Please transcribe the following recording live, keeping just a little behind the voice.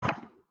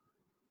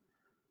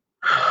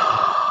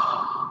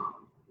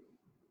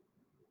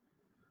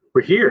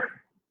We're here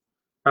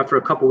after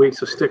a couple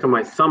weeks of sticking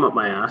my thumb up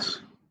my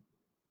ass.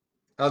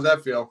 How's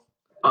that feel?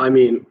 I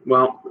mean,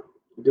 well,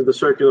 did the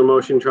circular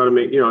motion, try to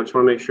make, just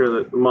want to make sure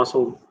that the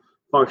muscle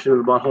function in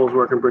the butthole is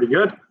working pretty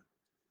good.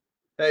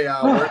 Hey,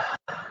 we're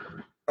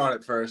on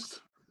it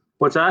first.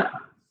 What's that?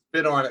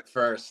 Bit on it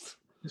first.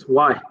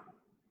 Why?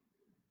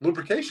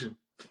 Lubrication.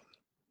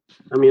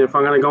 I mean, if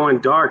I'm going to go in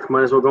dark,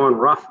 might as well go in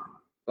rough.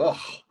 Oh,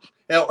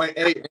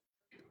 hey,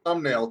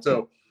 thumbnail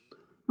too.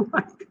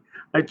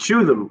 I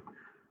chew them.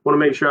 Want to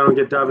make sure I don't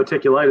get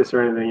diverticulitis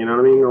or anything. You know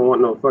what I mean? I don't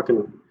want no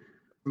fucking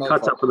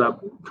cuts up in that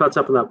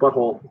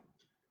butthole.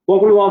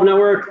 Welcome to Evolve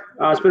Network.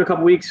 It's been a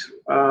couple weeks.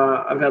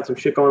 I've had some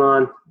shit going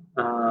on.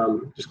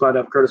 Just glad to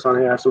have Curtis on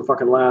here. Have some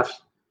fucking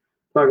laughs.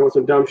 Talking about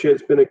some dumb shit.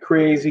 It's been a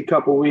crazy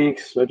couple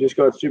weeks. I just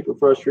got super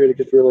frustrated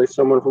because realized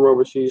someone from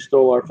overseas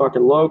stole our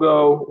fucking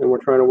logo, and we're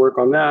trying to work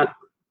on that.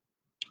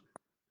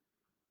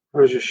 I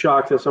was just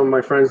shocked that some of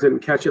my friends didn't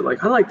catch it.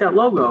 Like, I like that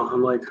logo.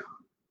 I'm like,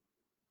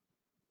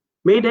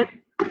 made it.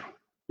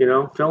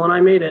 Phil and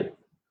I made it.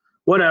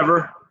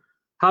 Whatever.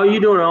 How you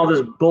doing? All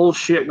this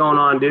bullshit going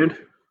on, dude.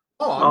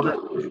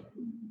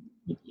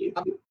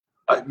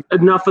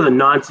 Enough of the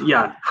nonsense.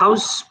 Yeah.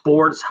 How's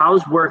sports?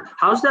 How's work?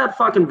 How's that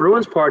fucking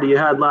Bruins party you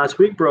had last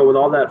week, bro, with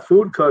all that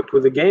food cooked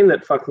with the game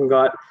that fucking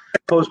got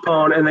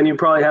postponed, and then you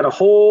probably had a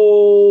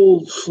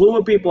whole slew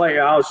of people at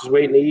your house just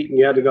waiting to eat, and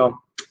you had to go,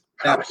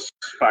 I was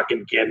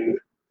fucking kidding.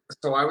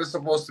 So I was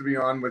supposed to be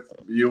on with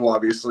you,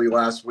 obviously,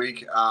 last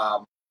week.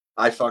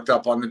 I fucked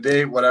up on the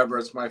date, whatever,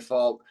 it's my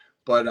fault.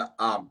 But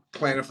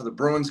planning for the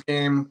Bruins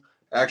game,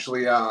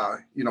 actually,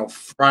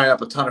 frying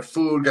up a ton of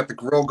food, got the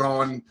grill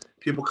going,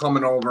 people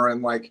coming over,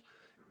 and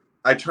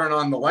I turn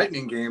on the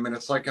Lightning game, and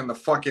it's like in the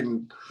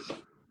fucking,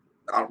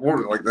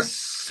 the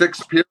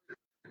sixth period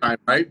time,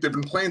 right? They've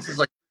been playing since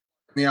in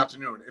the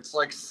afternoon. It's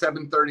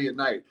 7:30 at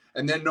night,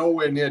 and they're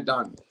nowhere near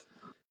done.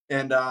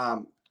 And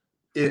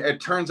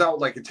it turns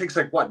out it takes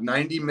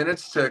 90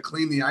 minutes to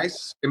clean the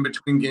ice in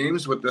between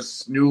games with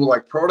this new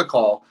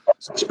protocol.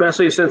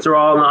 Especially since they're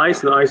all on the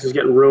ice, and the ice is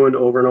getting ruined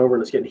over and over,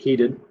 and it's getting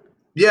heated.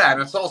 Yeah,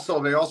 and it's also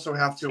they also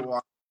have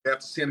to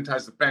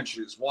sanitize the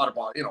benches, water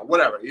bottle,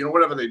 whatever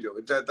they do.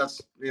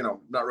 That's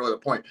not really the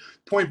point.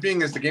 Point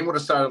being is the game would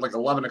have started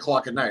 11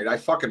 o'clock at night. I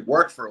fucking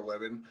work for a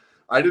living.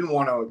 I didn't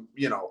want to,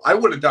 I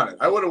would have done it.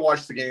 I would have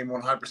watched the game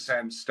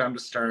 100% stem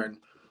to stern.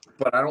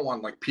 But I don't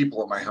want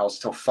people at my house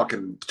till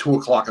fucking 2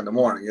 o'clock in the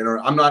morning.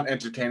 I'm not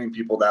entertaining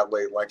people that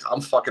late.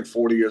 I'm fucking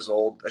 40 years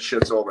old. That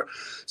shit's over.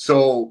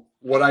 So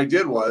what I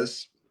did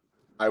was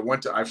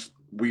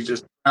we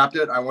just wrapped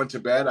it. I went to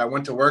bed. I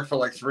went to work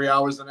for 3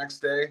 hours the next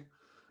day.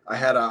 I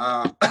had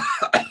a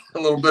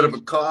little bit of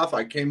a cough.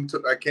 I came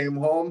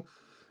home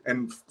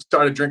and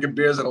started drinking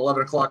beers at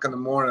 11 o'clock in the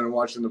morning and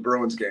watching the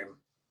Bruins game.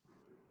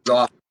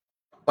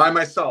 By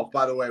myself,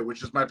 by the way,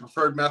 which is my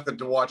preferred method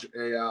to watch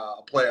a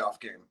playoff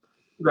game.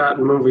 That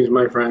in movies,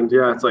 my friend.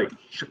 Yeah, it's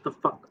shut the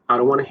fuck. I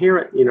don't want to hear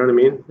it. You know what I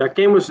mean? That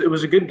game was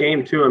a good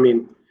game too. I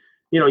mean,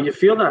 you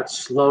feel that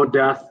slow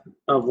death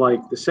of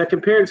the second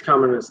period's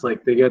coming. It's they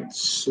get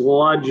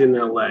sludge in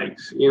their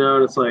legs.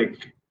 And it's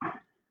like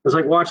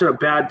watching a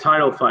bad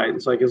title fight.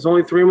 It's there's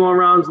only 3 more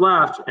rounds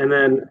left, and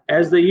then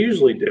as they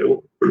usually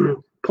do,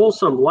 pull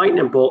some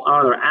lightning bolt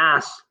out of their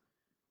ass.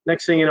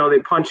 Next thing you know, they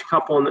punch a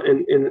couple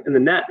in the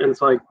net, and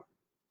it's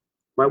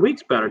my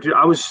week's better, dude.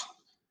 I was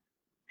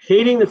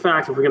hating the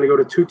fact that we're going to go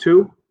to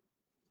 2-2.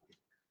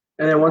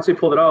 And then once they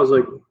pulled it out, I was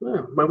like,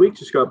 my week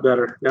just got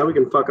better. Now we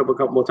can fuck up a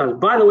couple more times.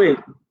 By the way,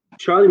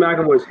 Charlie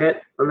McAvoy's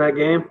hit on that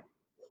game.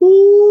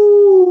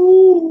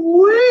 Ooh-wee!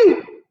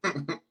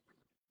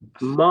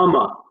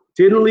 Mama.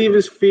 Didn't leave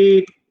his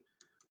feet.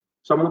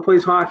 Someone who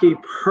plays hockey,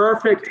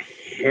 perfect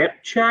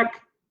hip check.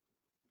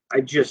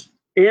 And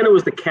it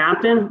was the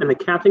captain, and the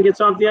captain gets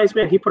off the ice,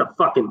 man. He put a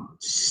fucking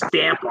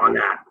stamp on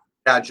that.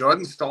 Yeah,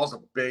 Jordan Stahl's a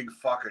big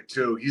fucker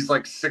too. He's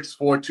 6'4",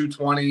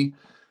 220.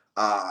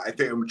 I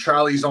think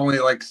Charlie's only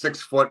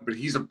 6 foot, but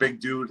he's a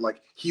big dude.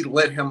 He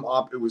lit him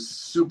up. It was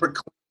super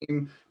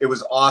clean. It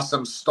was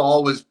awesome.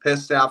 Stahl was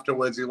pissed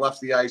afterwards. He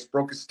left the ice,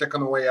 broke his stick on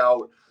the way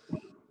out,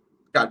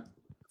 got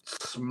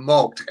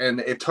smoked, and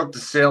it took the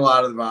sail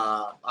out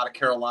of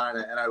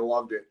Carolina, and I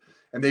loved it.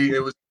 And it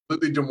was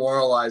completely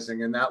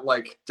demoralizing, and that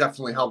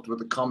definitely helped with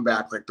the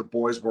comeback. The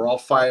boys were all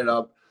fired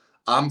up.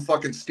 I'm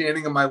fucking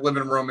standing in my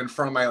living room in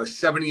front of my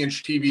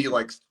 70-inch TV,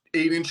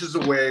 8 inches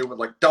away, with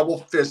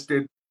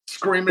double-fisted,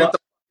 screaming at the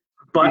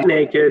butt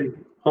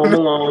naked, home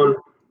alone.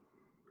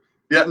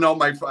 Yeah, no,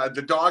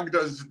 the dog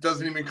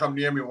doesn't even come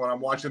near me when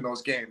I'm watching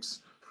those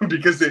games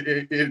because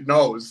it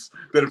knows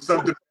that if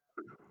something,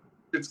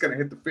 it's gonna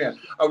hit the fan.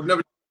 I would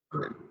never,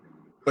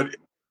 but it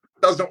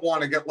doesn't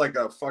want to get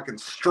a fucking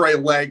stray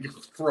leg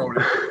thrown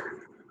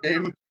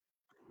in.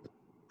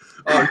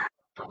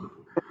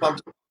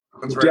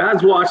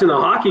 Dad's watching the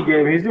hockey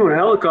game. He's doing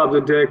helicopter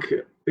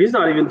dick. He's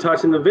not even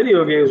touching the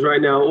video games right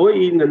now or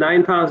eating the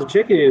 9 pounds of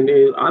chicken.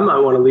 I might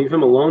want to leave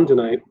him alone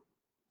tonight.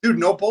 Dude,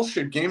 no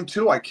bullshit. Game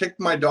 2, I kicked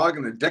my dog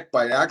in the dick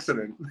by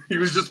accident. He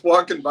was just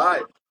walking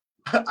by.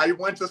 I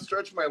went to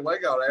stretch my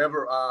leg out. I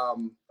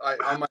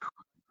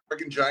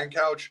freaking giant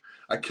couch.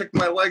 I kicked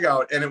my leg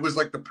out, and it was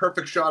like the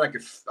perfect shot.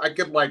 I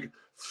could like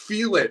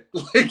feel it,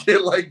 like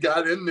it like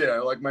got in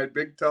there, like my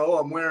big toe.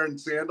 I'm wearing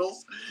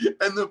sandals,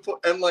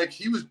 and like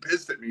he was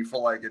pissed at me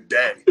for like a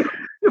day.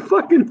 You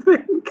fucking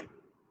think.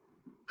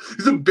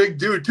 He's a big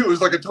dude too. It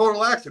was like a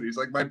total accident. He's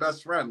like my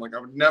best friend. Like I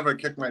would never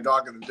kick my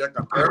dog in the dick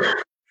on purpose.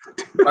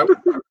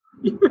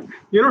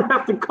 You don't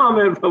have to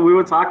comment, but we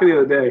were talking the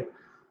other day.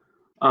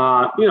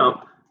 You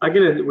know, I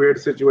get in weird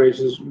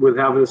situations with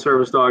having a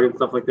service dog and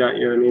stuff like that.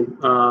 You know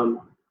what I mean?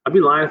 I'd be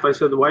lying if I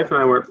said the wife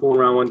and I weren't fooling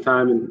around one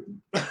time,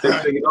 and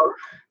next thing you know,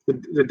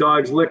 the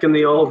dog's licking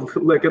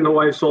the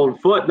wife's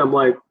old foot, and I'm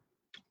like,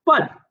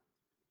 bud,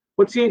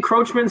 what's the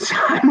encroachment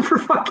sign for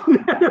fucking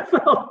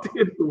NFL,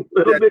 dude? A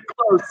little bit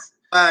close.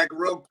 Leg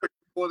real quick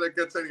before that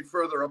gets any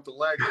further up the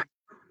leg.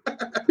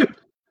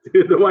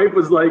 Dude, the wife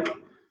was like,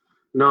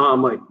 no,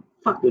 I'm like,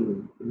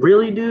 fucking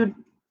really, dude?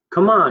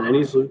 Come on. And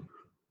he's like,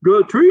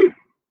 good treat.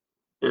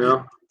 You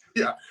know?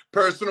 Yeah.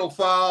 Personal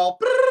foul.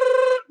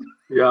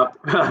 Yeah.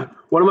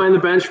 What am I in the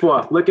bench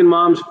for? Licking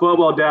mom's foot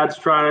while dad's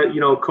trying to, you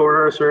know,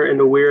 coerce her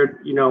into weird,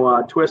 you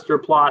know, twister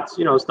plots,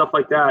 you know, stuff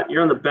like that.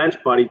 You're on the bench,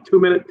 buddy.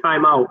 2-minute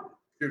timeout.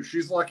 Dude,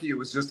 she's lucky it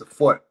was just a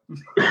foot.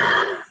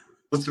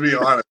 Let's be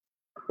honest.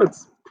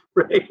 Let's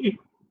pray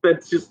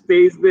that just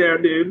stays there,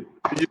 dude.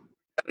 You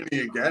got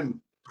any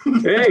again?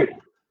 Hey,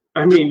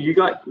 I mean, you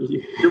got.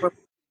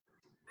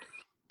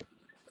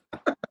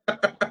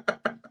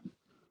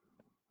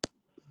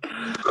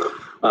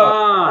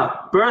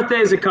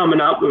 Birthdays are coming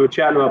up. We were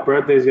chatting about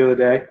birthdays the other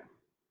day.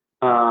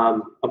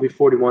 I'll be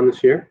 41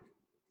 this year.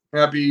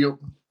 Happy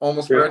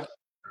almost birthday.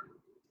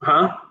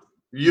 Huh?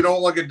 You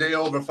don't look a day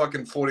over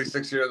fucking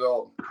 46 years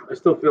old. I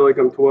still feel like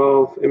I'm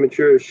 12,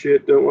 immature as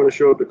shit, don't want to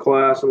show up to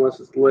class unless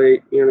it's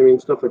late. You know what I mean?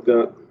 Stuff like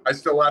that. I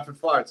still laugh at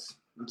farts.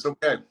 It's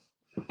okay.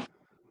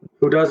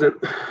 Who doesn't?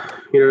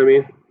 You know what I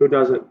mean? Who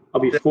doesn't?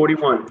 I'll be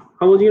 41.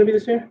 How old are you gonna be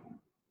this year?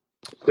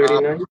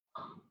 39.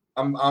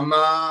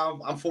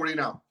 I'm 40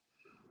 now.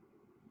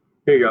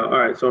 Here you go. All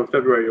right. So in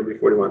February you'll be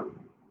 41.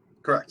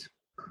 Correct.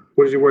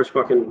 What is your worst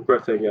fucking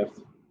birthday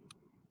gift?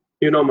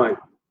 You know mine.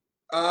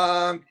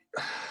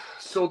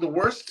 So the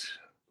worst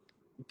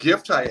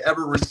gift I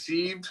ever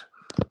received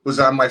was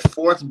on my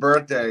 4th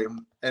birthday,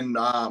 and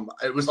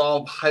it was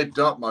all hyped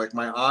up. Like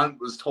my aunt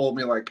told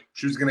me like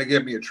she was gonna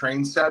give me a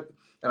train set,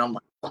 and I'm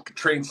like, fucking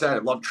train set. I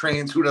love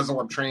trains. Who doesn't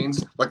love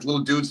trains? Like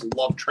little dudes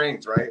love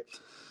trains, right?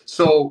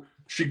 So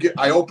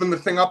I opened the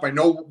thing up. I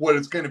know what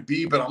it's gonna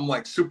be, but I'm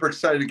like super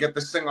excited to get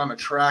this thing on the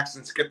tracks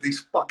and get these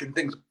fucking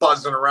things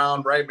buzzing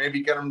around, right?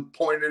 Maybe get them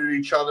pointed at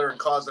each other and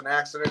cause an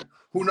accident.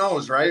 Who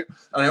knows, right?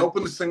 And I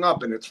open this thing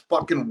up and it's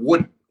fucking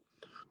wood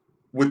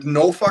with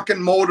no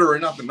fucking motor or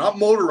nothing. Not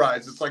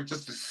motorized. It's like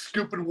just a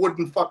stupid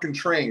wooden fucking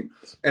train.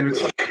 And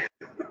it's like,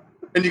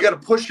 and you got to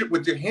push it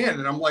with your hand.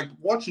 And I'm like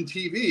watching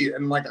TV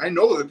and like, I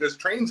know that there's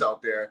trains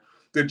out there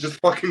that just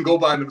fucking go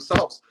by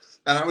themselves.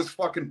 And I was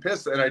fucking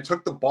pissed. And I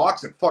took the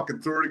box and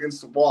fucking threw it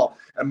against the wall.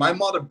 And my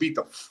mother beat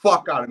the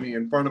fuck out of me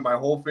in front of my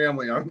whole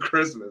family on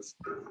Christmas.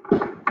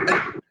 Don't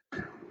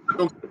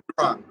get me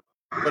wrong.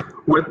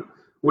 But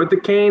with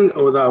the cane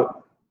or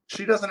without?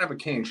 She doesn't have a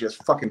cane. She has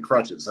fucking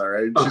crutches, all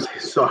right? Okay,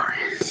 sorry.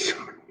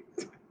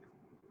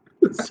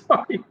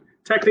 Sorry.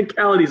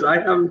 Technicalities. I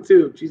have them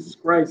too. Jesus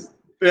Christ.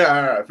 Yeah,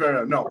 all right. Fair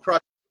enough. No,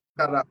 crutches.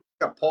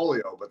 Got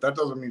polio, but that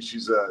doesn't mean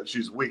she's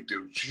weak,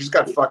 dude. She's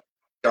got fucking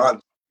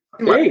guns.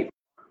 Hey.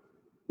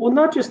 Well,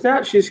 not just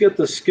that. She's got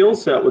the skill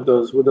set with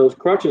those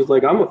crutches.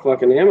 Like, I'm a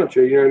fucking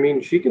amateur. You know what I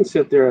mean? She can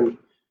sit there and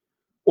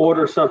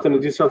order something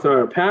and do something on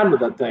her pad with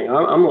that thing.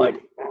 I'm like...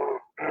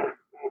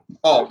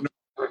 Oh, no.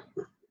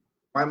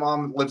 My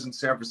mom lives in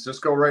San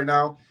Francisco right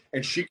now,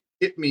 and she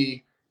hit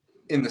me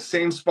in the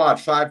same spot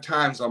 5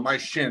 times on my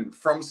shin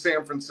from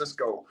San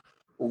Francisco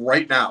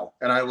right now,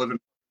 and I live in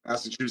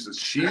Massachusetts.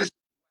 She's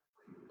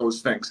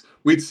those things.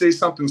 We'd say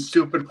something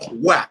stupid,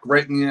 whack,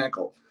 right in the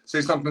ankle.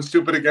 Say something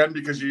stupid again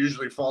because you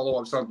usually follow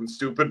up something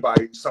stupid by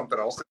something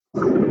else.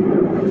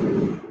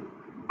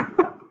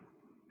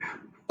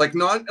 Like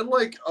not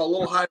like a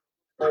little higher,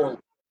 or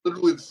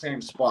literally the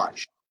same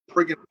spot.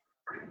 Friggin'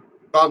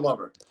 God love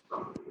her.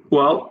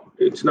 Well,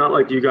 it's not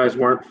like you guys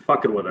weren't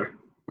fucking with her.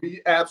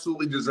 We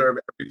absolutely deserve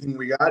everything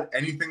we got.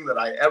 Anything that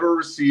I ever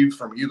received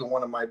from either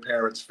one of my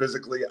parents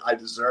physically, I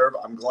deserve.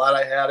 I'm glad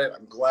I had it.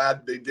 I'm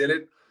glad they did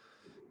it.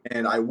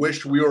 And I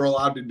wish we were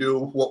allowed to do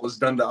what was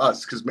done to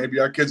us, because maybe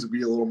our kids would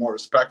be a little more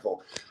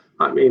respectful.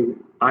 I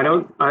mean, I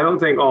don't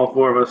think all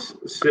 4 of us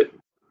sit.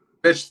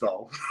 Bitch,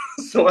 though.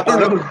 So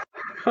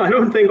I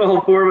don't think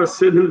all 4 of us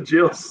sitting in the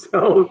jail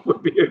cell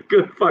would be a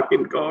good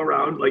fucking go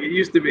around like it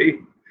used to be.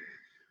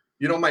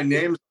 You know, my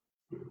name's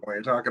when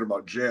you're talking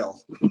about jail.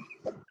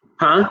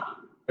 Huh?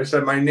 I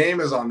said my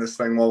name is on this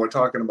thing while we're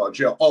talking about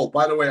jail. Oh,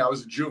 by the way, I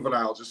was a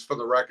juvenile, just for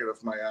the record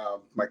of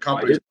my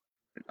company.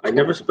 I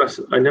never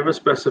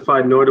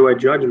specified, nor do I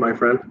judge, my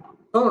friend.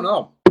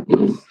 No.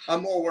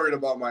 I'm more worried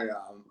about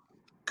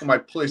my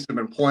place of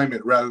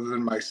employment rather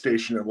than my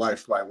station in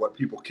life, by what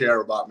people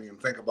care about me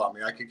and think about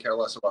me. I could care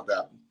less about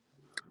that.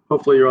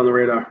 Hopefully you're on the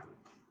radar.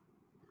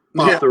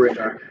 Off the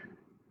radar.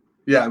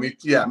 Yeah, me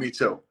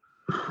too.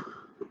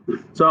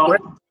 So,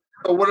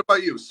 So what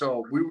about you?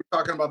 So we were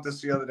talking about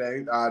this the other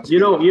day. you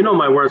know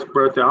my worst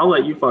birthday. I'll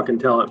let you fucking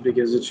tell it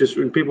because it's just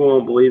people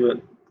won't believe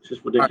it. It's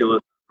just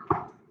ridiculous.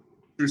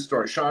 True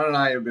story. Sean and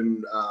I have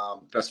been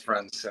best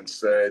friends since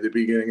the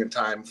beginning of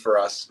time for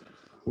us.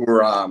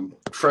 We're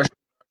fresh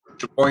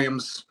to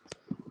Williams.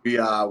 We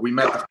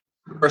met the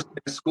first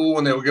day of school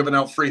when they were giving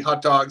out free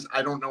hot dogs.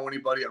 I don't know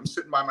anybody. I'm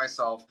sitting by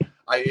myself.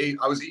 I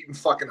was eating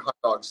fucking hot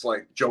dogs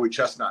like Joey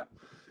Chestnut.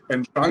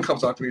 And Sean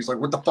comes up to me. He's like,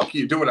 "What the fuck are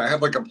you doing?" I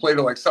had like a plate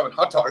of like 7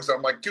 hot dogs.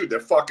 I'm like, "Dude, they're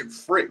fucking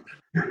free."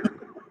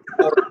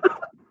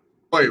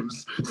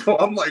 Williams. So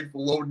I'm like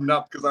loading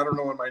up because I don't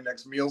know when my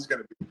next meal's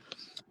gonna be.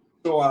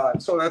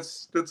 So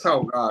that's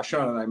how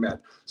Sean and I met.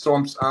 So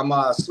I'm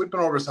sleeping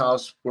over his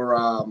house. We're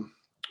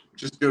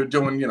just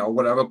doing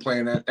whatever,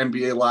 playing at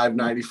NBA Live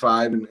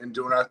 95 and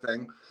doing our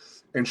thing.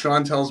 And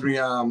Sean tells me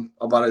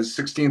about his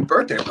 16th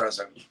birthday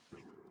present.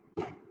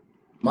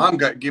 Mom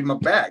gave him a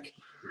bag.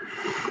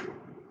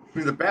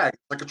 Give me the bag.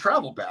 It's like a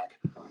travel bag.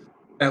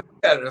 And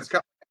it's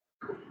got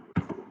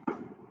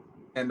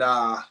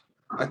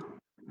I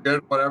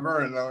did whatever,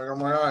 and I'm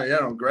like, oh yeah,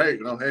 no,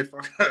 great, hey,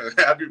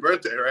 happy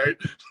birthday, right?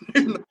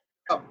 And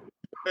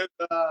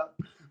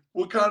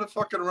we're kind of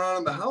fucking around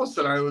in the house,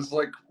 and I was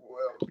like,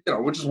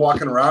 well, we're just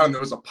walking around, and there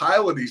was a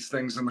pile of these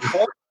things in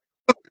the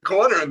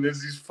corner, and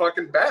there's these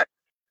fucking bags,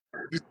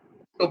 these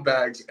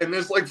bags, and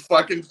there's like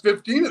fucking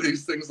 15 of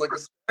these things, like a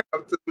stack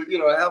up to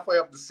halfway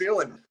up the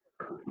ceiling.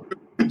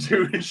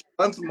 Dude,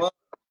 Sean's mom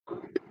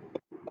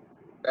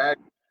bag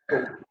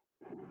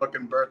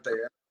fucking birthday,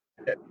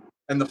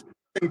 and the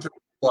thing to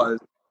was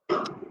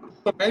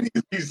so many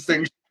of these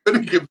things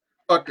couldn't give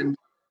fucking.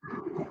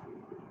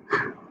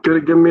 Could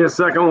have given me a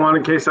second one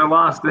in case I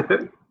lost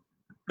it.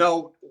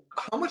 No,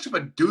 how much of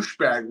a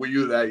douchebag were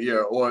you that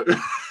year, or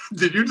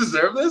did you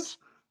deserve this?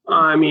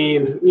 I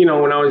mean,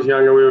 when I was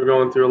younger, we were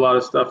going through a lot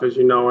of stuff, as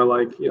you know, where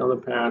like,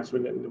 the parents were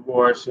getting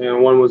divorced,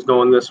 one was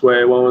going this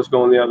way, one was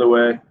going the other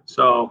way.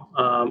 So,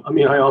 I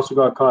mean, I also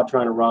got caught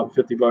trying to rob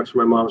 $50 from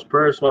my mom's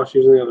purse while she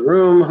was in the other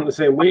room on the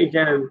same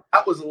weekend.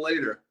 That was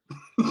later.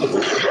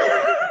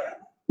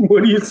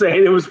 What are you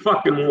saying? It was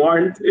fucking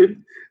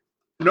warranted?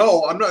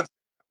 No, I'm not.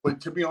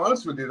 But to be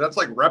honest with you, that's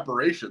like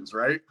reparations,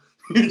 right?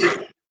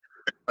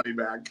 Money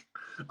back.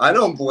 I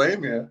don't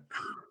blame you.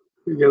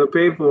 You gotta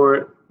pay for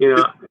it,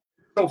 It's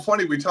so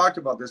funny we talked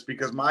about this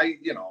because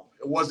it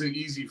wasn't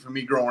easy for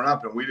me growing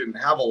up, and we didn't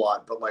have a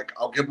lot. But like,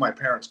 I'll give my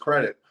parents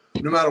credit.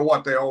 No matter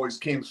what, they always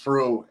came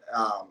through,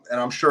 and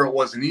I'm sure it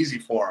wasn't easy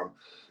for them.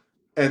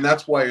 And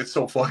that's why it's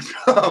so fucked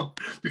up.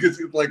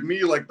 Because like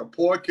me, like the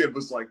poor kid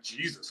was like,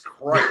 Jesus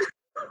Christ.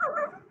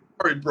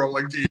 Sorry, bro.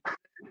 Like,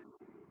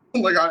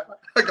 like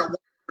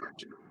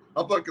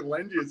I'll fucking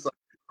lend you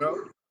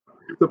something.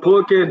 The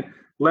poor kid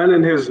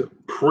lending his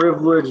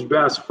privileged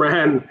best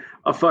friend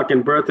a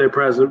fucking birthday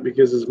present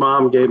because his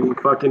mom gave him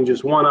fucking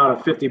just 1 out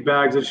of 50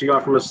 bags that she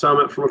got from a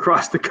summit from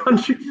across the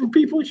country from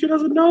people she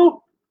doesn't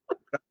know.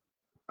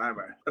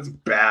 That's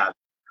bad.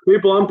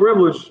 People, I'm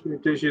privileged, in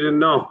case you didn't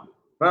know.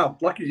 Well,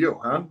 lucky you,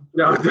 huh?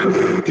 No,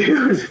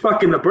 dude,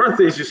 fucking the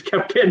birthdays just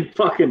kept getting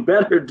fucking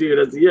better, dude.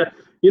 As the year,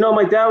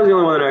 my dad was the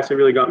only one that actually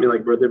really got me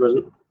like birthday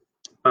present.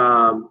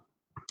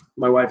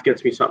 My wife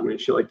gets me something and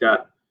shit like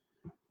that.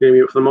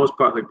 Maybe for the most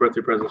part, like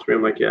birthday presents for me,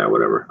 I'm like, yeah,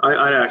 whatever.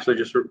 I'd actually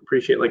just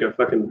appreciate like a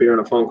fucking beer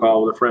and a phone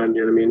call with a friend,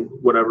 you know what I mean?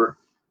 Whatever.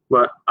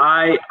 But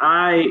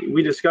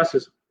we discussed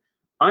this.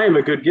 I am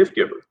a good gift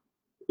giver.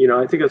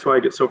 I think that's why I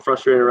get so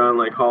frustrated around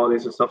like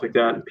holidays and stuff like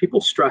that. And people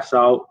stress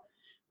out.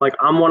 Like,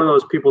 I'm one of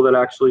those people that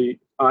actually,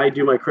 I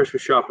do my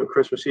Christmas shopping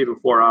Christmas Eve in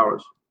 4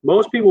 hours.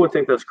 Most people would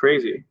think that's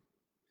crazy.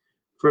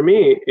 For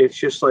me, it's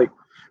just like,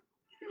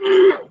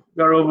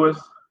 got it over with.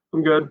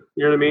 I'm good.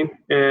 You know what I mean?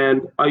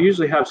 And I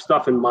usually have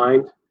stuff in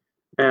mind.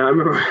 And I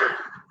remember,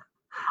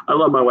 I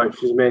love my wife.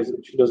 She's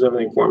amazing. She does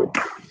everything for me.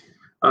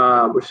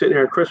 We're sitting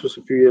here at Christmas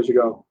a few years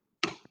ago.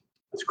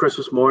 It's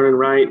Christmas morning,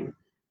 right?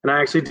 And I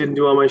actually didn't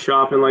do all my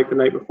shopping like the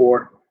night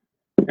before.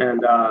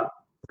 And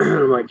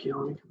I'm like,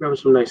 let me grab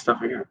some nice stuff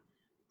I got.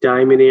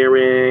 Diamond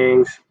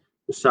earrings,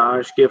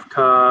 massage gift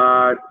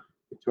card,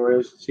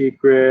 Victoria's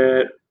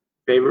Secret,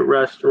 favorite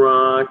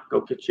restaurant,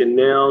 go get your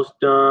nails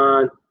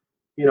done.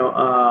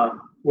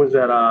 What's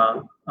that?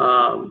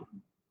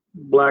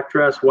 Black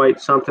dress, white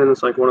something.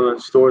 It's like one of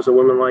the stores that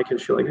women like and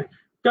shit like that.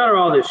 Got her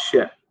all this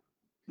shit.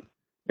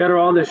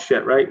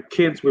 Right?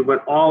 Kids, we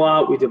went all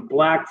out. We did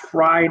Black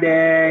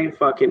Friday,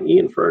 fucking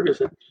Ian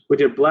Ferguson. We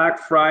did Black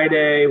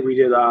Friday. We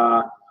did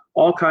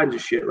all kinds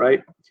of shit,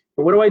 right?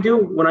 But what do I do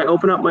when I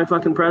open up my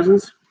fucking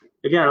presents?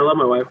 Again, I love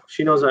my wife.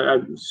 She knows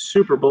I'm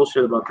super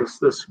bullshit about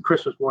this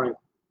Christmas morning.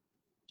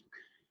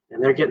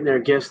 And they're getting their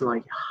gifts and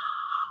like,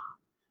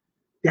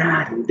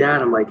 Dad,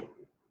 I'm like,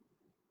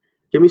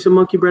 give me some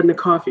monkey bread and a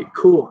coffee.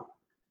 Cool.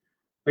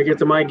 I get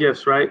to my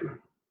gifts, right?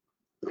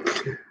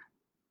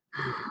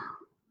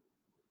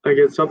 I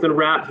get something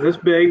wrapped this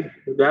big,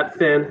 that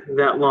thin,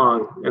 that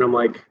long. And I'm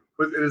like,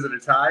 is it a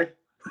tie?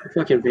 A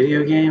fucking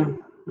video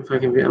game?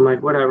 I'm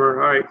like,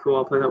 whatever. All right, cool.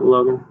 I'll play that with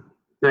Logan.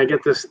 And I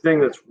get this thing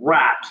that's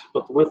wrapped,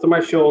 but the width of my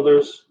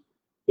shoulders,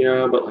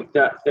 but like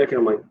that thick. And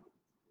I'm like,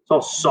 it's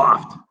all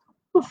soft.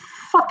 What the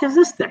fuck is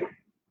this thing?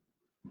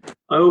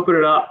 I open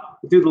it up.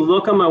 Dude, the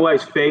look on my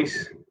wife's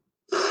face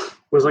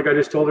was like I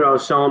just told her I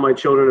was selling my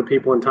children to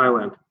people in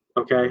Thailand.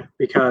 Okay?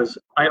 Because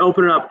I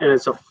open it up and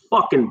it's a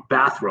fucking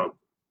bathrobe.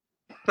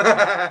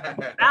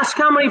 Ask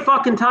how many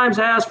fucking times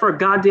I asked for a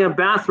goddamn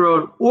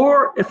bathrobe,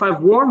 or if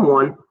I've worn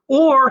one,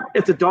 or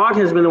if the dog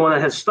has been the one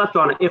that has slept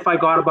on it, if I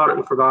got about it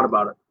and forgot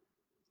about it.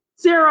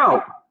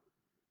 Zero.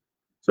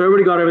 So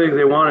everybody got everything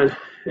they wanted,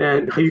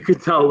 and you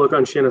could tell the look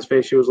on Shanna's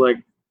face. She was like,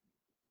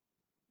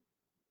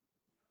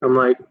 I'm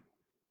like,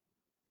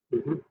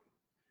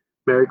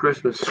 Merry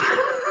Christmas.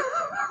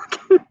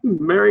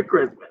 Merry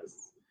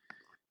Christmas.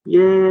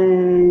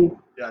 Yay.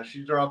 Yeah,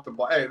 she dropped the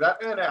ball. Hey,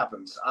 that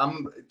happens.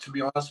 To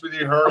be honest with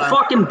you, her. A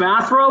fucking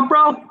bathrobe,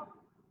 bro?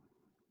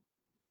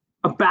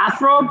 A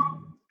bathrobe?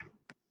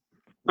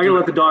 I gotta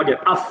let the dog in.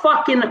 A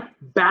fucking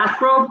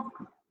bathrobe?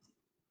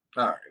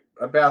 All right.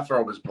 A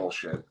bathrobe is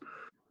bullshit.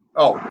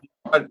 Oh,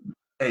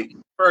 hey,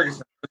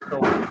 Ferguson,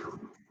 what's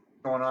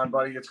going on,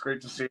 buddy? It's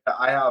great to see you.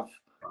 I have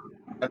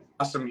an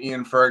awesome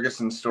Ian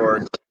Ferguson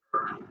story.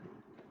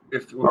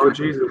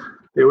 Jesus.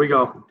 Here we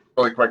go.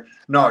 Really quick.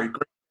 No, you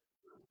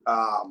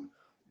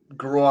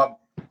grew up,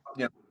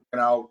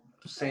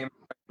 same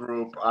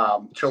group,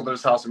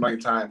 Children's House a million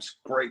times.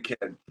 Great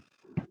kid.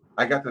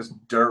 I got this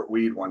dirt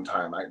weed one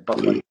time,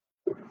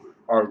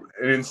 or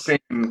an insane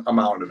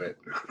amount of it.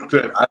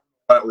 That I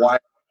don't know why,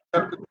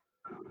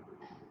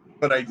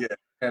 but I did,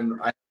 and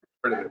I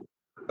rid of it.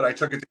 But I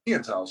took it to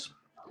Ian's house.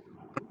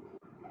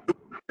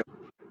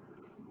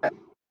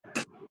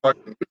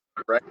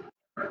 Right?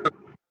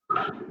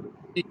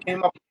 He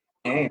came up with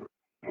a game.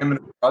 Him and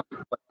his brother.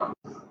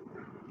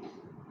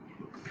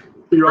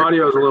 Your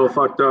audio is a little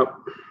fucked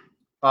up.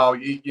 Oh,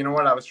 you know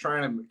what? I was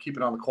trying to keep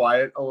it on the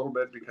quiet a little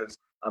bit because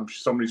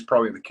somebody's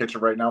probably in the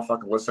kitchen right now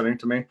fucking listening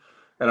to me.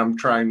 And I'm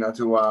trying not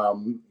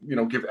to,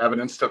 give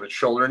evidence to the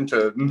children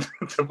to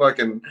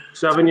fucking.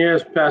 7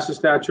 years past the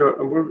statute.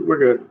 We're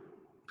good.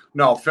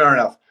 No, fair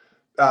enough.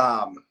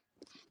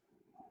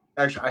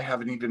 Actually, I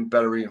have an even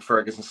better Ian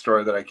Ferguson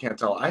story that I can't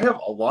tell. I have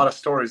a lot of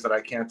stories that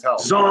I can't tell.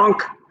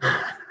 Zonk.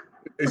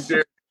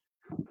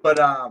 But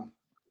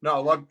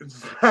no, look,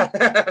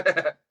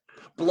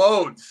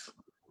 Blodes.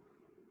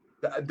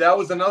 That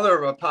was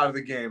another part of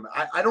the game.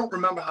 I don't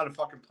remember how to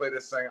fucking play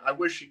this thing. I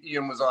wish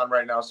Ian was on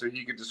right now so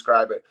he could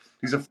describe it.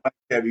 He's a funny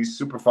kid. He's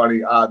super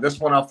funny. This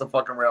one off the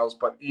fucking rails,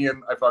 but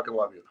Ian, I fucking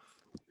love you.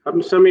 Have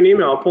him send me an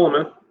email. I'll pull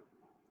him in.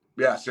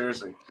 Yeah,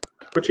 seriously.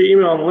 Put your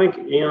email on the link,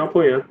 Ian. I'll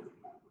pull you in.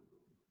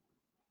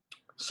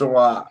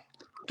 So,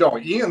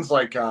 Ian's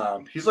like,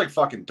 he's like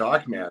fucking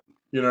Doc Man.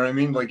 You know what I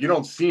mean? Like, you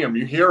don't see him,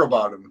 you hear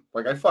about him.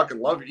 Like, I fucking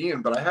love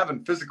Ian, but I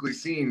haven't physically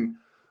seen.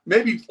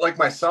 Maybe like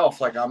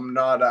myself, like I'm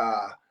not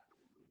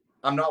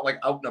like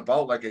out and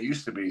about like I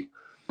used to be.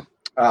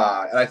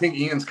 And I think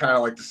Ian's kind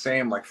of like the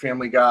same, like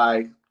family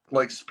guy,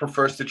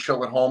 prefers to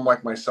chill at home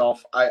like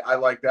myself. I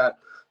like that,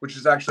 which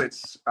is actually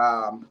it's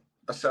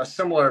a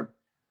similar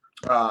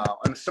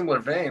in a similar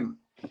vein.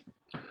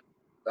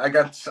 I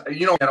don't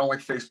like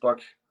Facebook.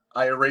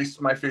 I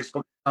erased my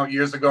Facebook account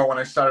years ago when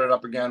I started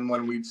up again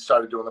when we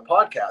started doing the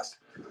podcast.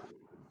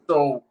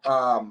 So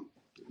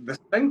this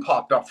thing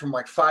popped up from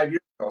like 5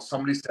 years ago.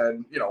 Somebody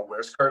said,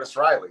 where's Curtis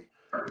Riley?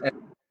 And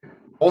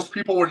most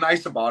people were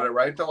nice about it,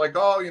 right? They're like,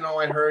 oh,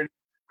 I heard,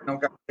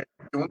 guys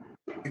doing.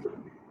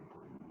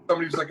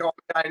 Somebody was like, oh,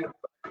 I know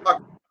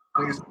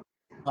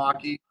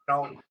hockey,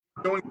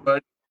 doing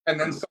good. And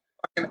then some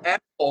fucking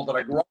asshole that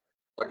I grew up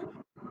with, like,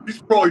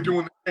 he's probably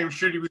doing the same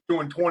shit he was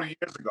doing 20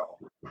 years ago.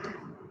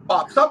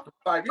 Pops up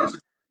 5 years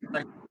ago. And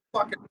I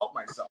fucking help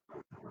myself.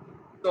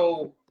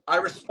 So I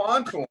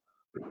respond to him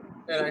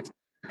and I say,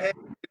 hey,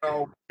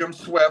 Jim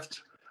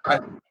Swift,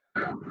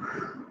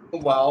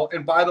 well,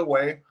 and by the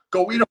way,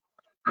 go eat a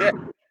dick.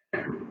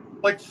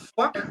 Like,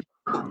 fuck.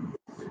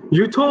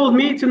 You told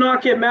me to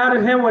not get mad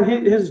at him when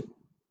his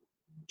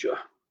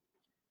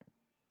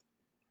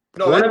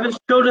one of his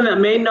children that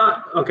may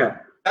not. Okay.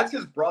 That's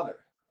his brother.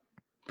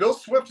 Bill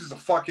Swift is a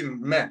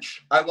fucking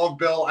mensch. I love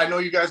Bill. I know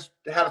you guys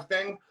had a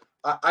thing.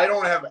 I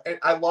don't have.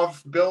 I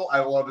love Bill. I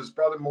love his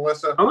brother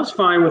Melissa. I was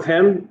fine with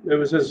him. It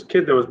was his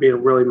kid that was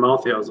being really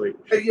mouthy. I was like,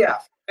 yeah,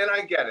 and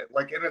I get it.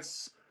 Like,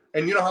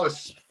 and you know how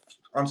this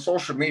on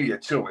social media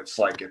too. It's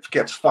like it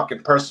gets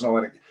fucking personal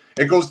and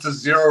it goes to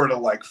zero to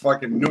like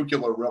fucking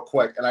nuclear real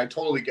quick. And I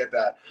totally get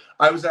that.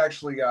 I was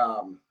actually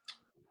I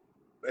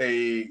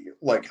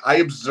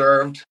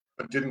observed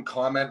but didn't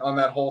comment on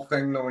that whole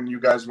thing when you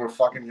guys were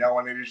fucking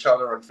yelling at each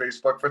other on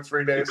Facebook for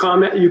 3 days.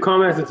 You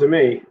commented to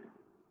me.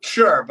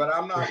 Sure, but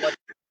I'm not like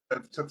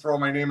to throw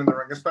my name in the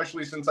ring,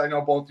 especially since I know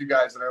both you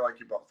guys and I like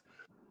you both.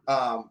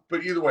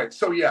 But either way,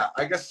 so yeah,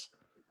 I guess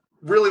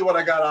really what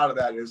I got out of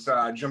that is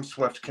Jim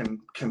Swift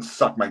can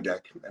suck my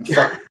dick and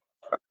fuck.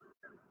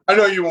 I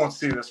know you won't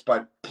see this,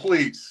 but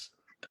please,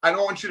 I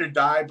don't want you to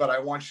die, but I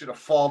want you to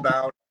fall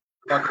down.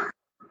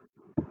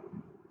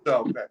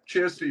 So,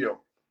 cheers to you.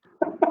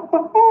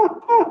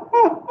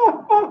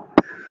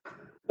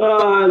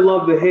 I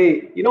love the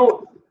hate. You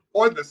know,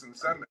 Or this and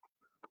send it.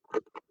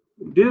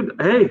 dude.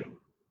 Hey,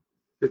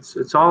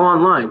 it's all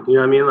online. You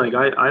know what I mean? Like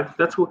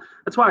that's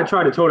why I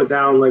try to tone it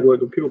down. Like when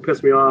people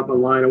piss me off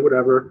online or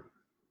whatever.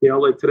 You know,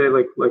 like today,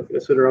 like I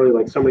said earlier,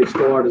 like somebody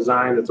stole our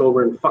design that's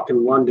over in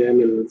fucking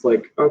London, and it's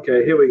like,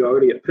 okay, here we go. I'm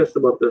gonna get pissed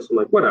about this. I'm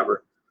like,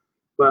 whatever.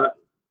 But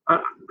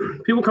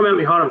people come at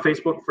me hard on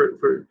Facebook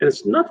for, and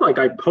it's not like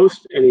I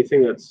post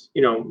anything that's,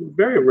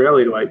 very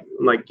rarely do I'm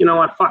like, you know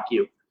what, fuck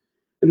you.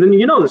 And then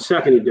the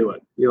second you do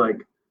it, you're like,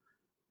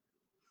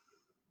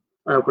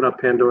 I open up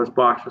Pandora's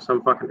box for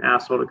some fucking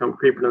asshole to come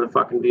creeping in the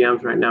fucking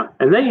DMs right now.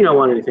 And then you don't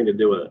want anything to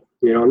do with it,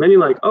 and then you're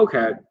like,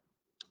 okay.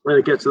 When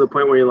it gets to the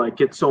point where you like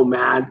get so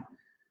mad,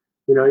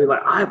 you're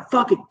like, I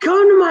fucking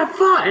come to my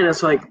phone. And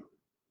it's like,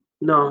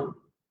 no,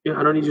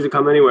 I don't need you to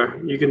come anywhere.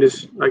 I can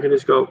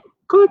just go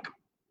click.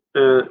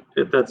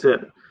 That's it.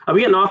 I'll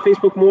be getting off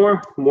Facebook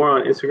more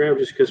on Instagram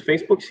just because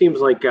Facebook seems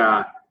like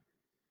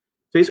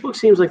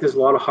there's a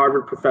lot of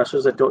Harvard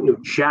professors that don't know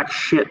jack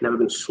shit and have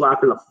been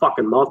slapped in the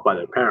fucking mouth by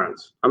their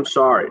parents. I'm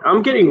sorry.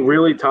 I'm getting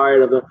really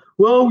tired of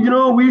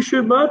we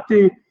should let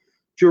the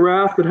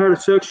giraffe that had a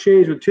sex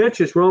change with Tits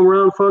just roam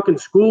around fucking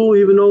school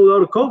even though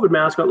without a COVID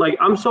mask on. Like,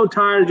 I'm so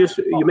tired of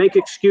you make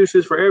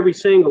excuses for every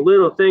single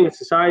little thing in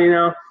society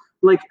now.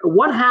 Like,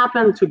 what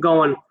happened to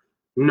going,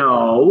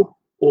 no,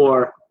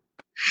 or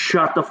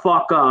shut the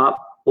fuck up,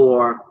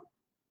 or,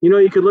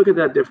 you could look at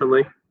that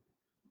differently.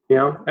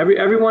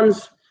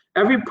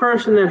 Every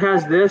person that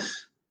has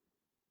this,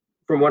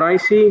 from what I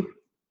see,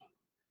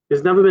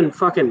 has never been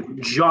fucking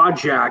jaw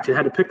jacked and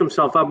had to pick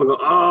himself up and go,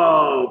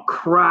 oh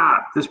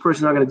crap, this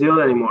person's not going to deal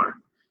with it anymore.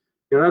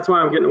 That's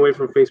why I'm getting away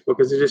from Facebook,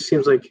 because it just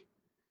seems like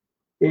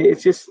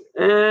it's just,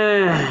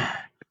 I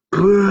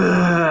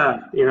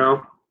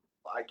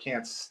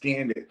can't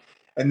stand it.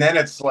 And then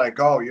it's like,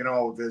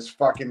 there's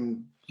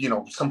fucking,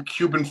 some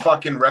Cuban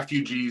fucking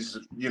refugees,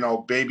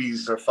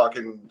 babies are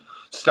fucking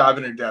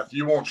starving to death.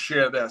 You won't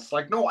share this.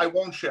 Like, no, I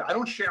won't share. I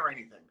don't share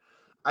anything.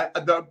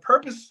 The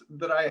purpose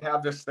that I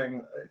have this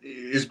thing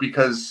is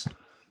because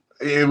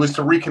it was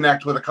to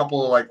reconnect with a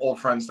couple of like old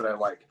friends that I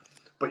like.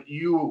 But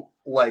you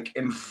like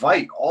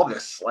invite all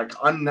this like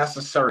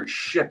unnecessary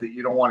shit that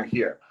you don't want to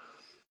hear.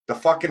 The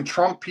fucking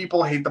Trump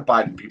people hate the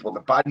Biden people. The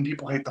Biden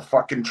people hate the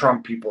fucking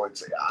Trump people.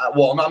 It's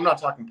I'm not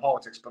talking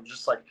politics, but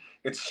just like,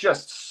 it's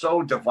just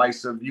so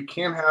divisive. You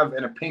can't have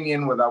an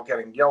opinion without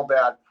getting yelled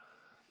at.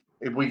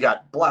 We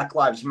got Black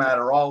Lives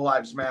Matter, All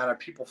Lives Matter,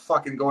 people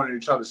fucking going at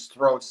each other's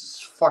throats. This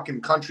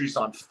fucking country's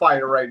on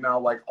fire right now.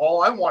 Like,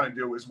 all I want to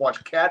do is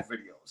watch cat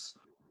videos.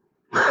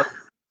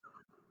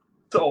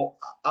 So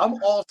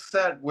I'm all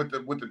set with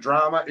the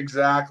drama.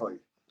 Exactly.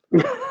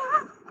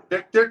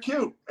 They're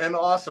cute and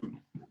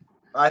awesome.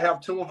 I have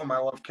two of them. I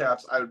love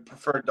cats. I would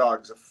prefer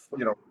dogs. If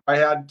I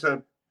had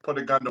to put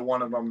a gun to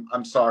one of them,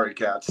 I'm sorry,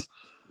 cats.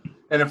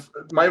 And if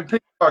my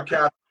opinion about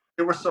cats,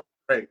 they were so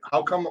great.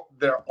 How come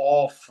they're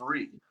all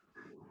free?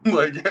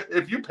 Like,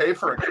 if you pay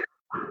for a cat,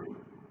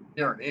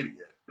 you're an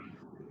idiot.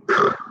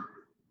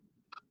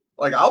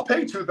 Like, I'll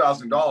pay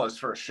 $2,000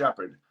 for a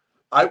shepherd.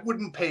 I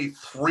wouldn't pay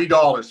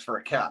 $3 for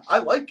a cat. I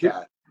like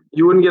cat.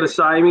 You wouldn't get a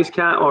Siamese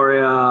cat or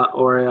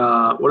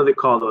a what do they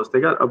call those? They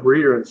got a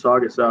breeder in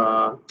Saugus.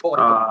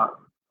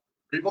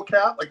 People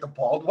cat, like the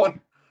bald one.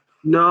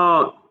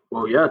 No,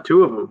 well, yeah,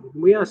 two of them.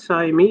 We are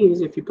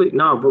Siamese, if you please.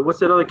 No, but what's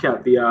that other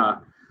cat?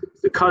 The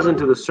cousin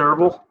to the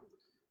serval.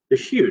 They're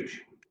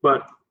huge,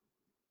 but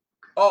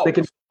they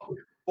can.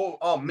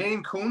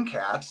 Maine Coon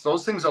cats.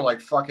 Those things are like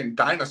fucking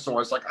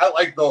dinosaurs. Like, I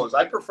like those.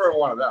 I prefer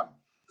one of them.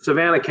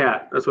 Savannah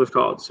cat. That's what it's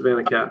called.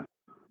 Savannah cat.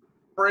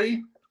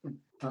 Free.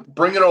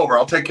 Bring it over.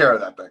 I'll take care of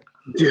that thing.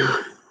 Dude,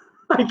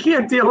 I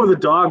can't deal with a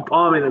dog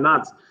pawing me in the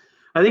nuts.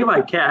 I think if I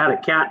had a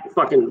cat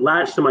fucking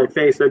latched to my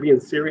face, I'd be in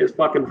serious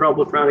fucking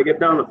trouble trying to get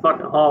down the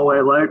fucking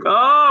hallway. Like,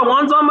 oh,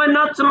 one's on my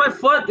nuts and my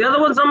foot, the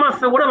other one's on my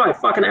foot. What am I,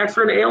 fucking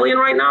extra an alien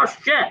right now?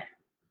 Shit.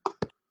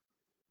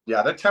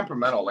 Yeah, they're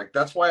temperamental. Like,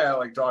 that's why I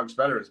like dogs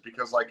better, is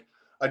because like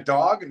a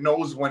dog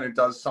knows when it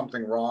does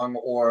something wrong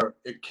or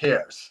it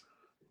cares.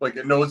 Like,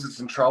 it knows it's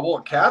in trouble.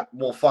 A cat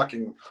will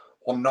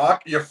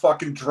knock your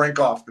fucking drink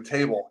off the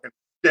table and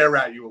stare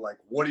at you like,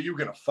 what are you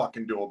gonna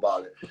fucking do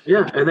about it?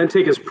 Yeah, and then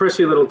take his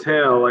prissy little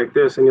tail like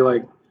this, and you're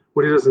like,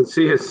 what he doesn't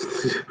see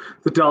is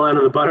the dull end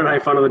of the butter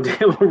knife under the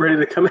table ready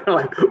to come out.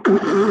 Like,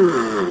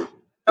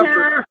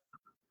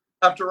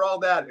 after all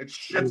that, it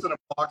shits in a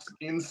box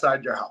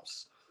inside your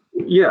house.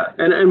 Yeah,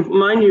 and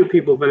mind you,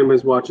 people, if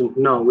anybody's watching,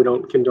 no, we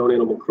don't condone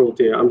animal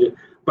cruelty.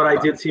 But I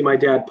did see my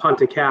dad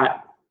punt a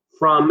cat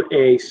from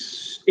a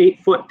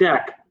 8-foot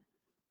deck,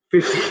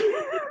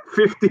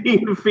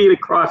 15 feet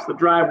across the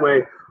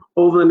driveway,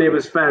 over the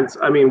neighbor's fence.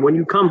 I mean, when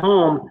you come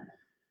home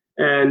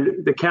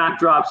and the cat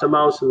drops a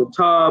mouse in the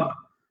tub,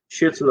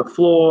 shits on the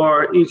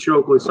floor, eats your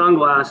Oakley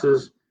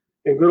sunglasses,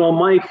 and good old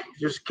Mike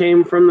just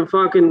came from the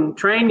fucking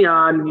train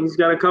yard and he's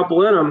got a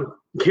couple in him,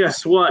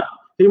 guess what?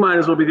 He might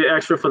as well be the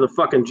extra for the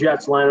fucking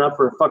Jets lining up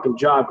for a fucking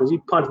job, because he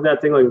punted that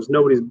thing like it was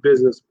nobody's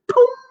business.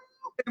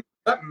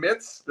 That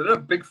Mitts? Did it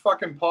have big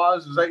fucking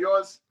paws? Was that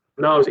yours?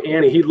 No, it was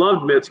Annie. He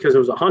loved Mitts because it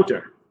was a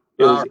hunter.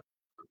 It was,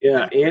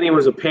 yeah, Annie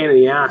was a pain in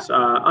the ass.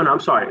 Oh, no, I'm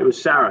sorry. It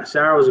was Sarah.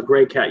 Sarah was a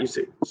great cat. Used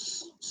to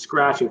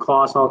scratch and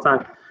claw us all the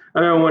time. I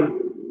remember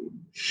when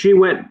she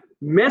went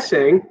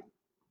missing,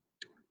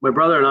 my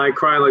brother and I,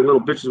 crying like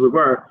little bitches we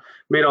were,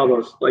 made all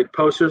those like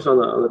posters on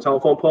the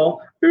telephone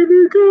pole. If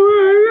you come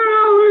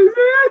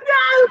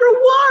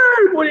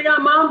reward. What do you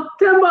got, Mom?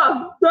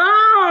 $10.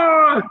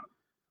 Ah!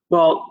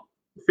 Well,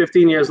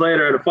 15 years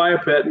later at a fire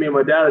pit, me and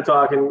my dad are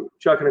talking,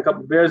 chucking a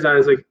couple beers down.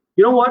 He's like,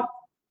 you know what?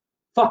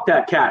 Fuck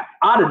that cat.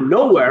 Out of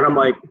nowhere. And I'm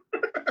like,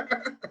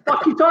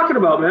 fuck you talking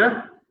about,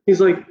 man? He's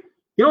like,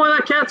 you know why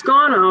that cat's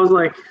gone? And I was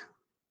like,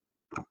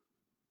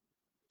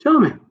 tell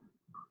me.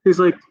 He's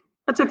like,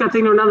 I took that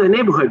thing to another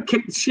neighborhood,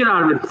 kicked the shit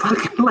out of it, and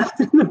fucking left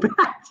it in the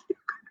back.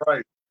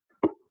 Right.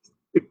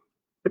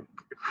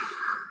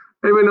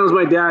 Everybody knows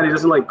my dad. He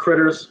doesn't like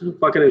critters,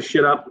 fucking his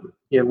shit up.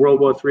 He had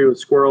World War III with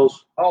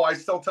squirrels. Oh, I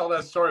still tell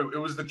that story. It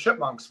was the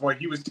chipmunks. Boy,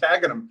 he was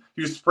tagging them.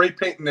 He was spray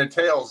painting their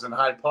tails in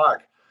Hyde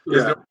Park.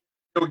 Yeah.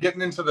 They were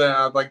getting into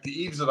the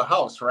eaves of the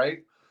house,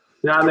 right?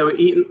 Yeah, and they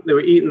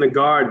were eating the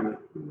garden.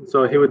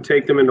 So he would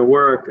take them into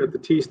work at the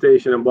T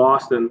station in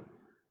Boston,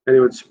 and he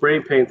would spray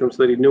paint them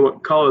so that he knew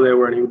what color they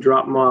were, and he would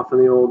drop them off on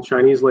the old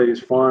Chinese lady's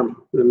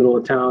farm in the middle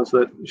of town, so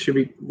that she'd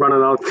be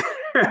running out there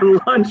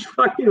at lunch,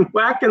 fucking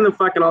whacking the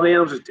fucking all the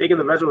animals, just taking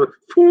the vegetables,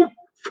 boom,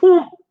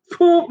 boom,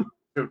 boom.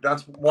 Dude,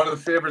 that's one of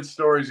the favorite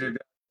stories your dad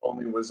told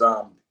me was,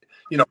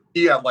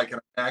 he had like an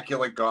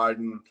immaculate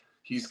garden.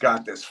 He's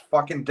got this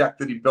fucking deck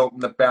that he built in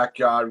the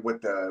backyard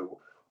with the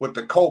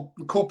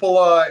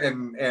cupola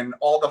and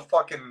all the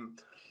fucking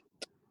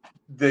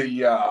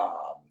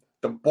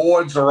the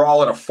boards are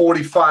all at a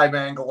 45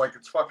 angle, like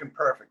it's fucking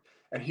perfect.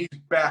 And he's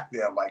back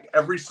there like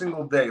every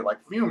single day, like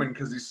fuming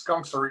because these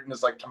skunks are eating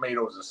his like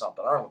tomatoes or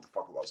something. I don't know what the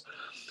fuck it was.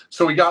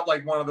 So he got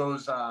like one of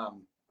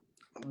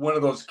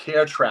those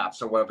care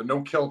traps or whatever,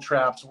 no kill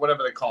traps,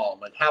 whatever they call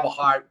them, like have a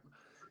heart.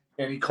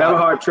 And he caught have a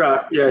heart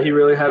trap. Yeah, he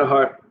really had a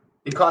heart.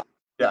 He caught.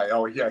 Yeah,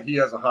 oh yeah, he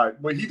has a heart.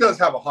 Well, he does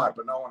have a heart,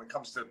 but not when it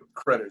comes to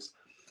critters.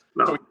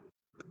 No. So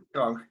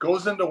he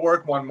goes into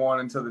work one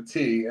morning to the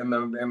T in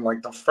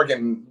like the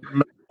friggin'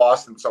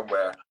 Boston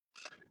somewhere,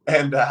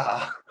 and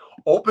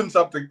opens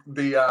up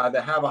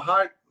the have a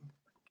heart.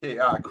 He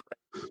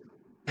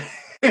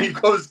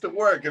goes to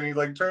work and he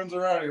like turns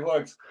around, he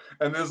looks,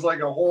 and there's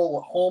like a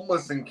whole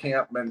homeless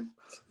encampment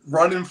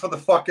running for the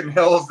fucking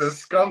hills. There's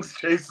skunks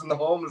chasing the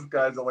homeless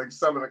guys at like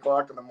 7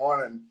 o'clock in the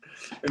morning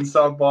in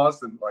South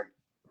Boston. Like,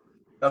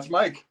 that's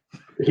Mike.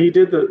 He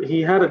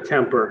had a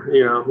temper,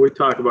 we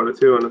talk about it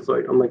too. And it's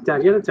like, I'm like,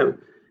 Dad, you had a temper.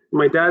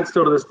 My dad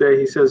still to this day,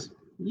 he says,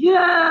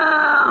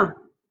 yeah,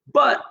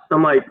 but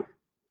I'm like,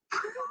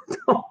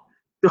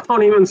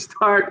 don't even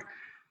start.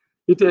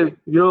 He did,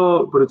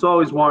 but it's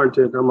always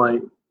warranted. I'm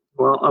like,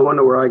 well, I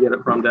wonder where I get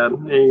it from, Dad.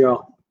 There you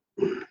go.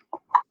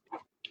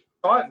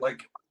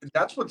 Like,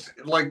 that's what's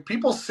like,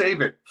 people save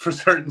it for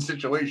certain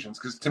situations.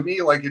 Because to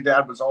me, like, your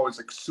dad was always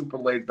like super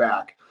laid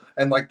back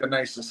and like the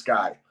nicest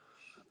guy.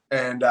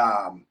 And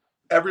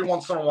every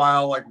once in a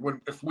while, like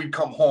if we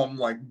come home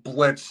like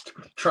blitzed,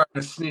 trying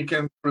to sneak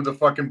in through the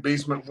fucking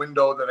basement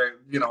window that a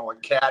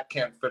cat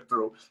can't fit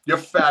through, your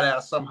fat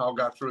ass somehow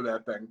got through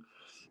that thing.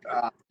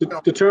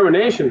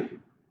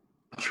 Determination.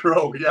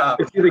 True, yeah.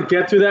 It's either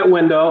get through that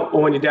window,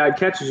 or when your dad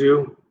catches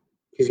you,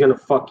 he's gonna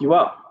fuck you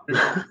up.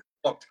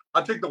 Look,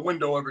 I take the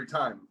window every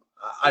time.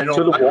 I don't.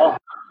 To the wall,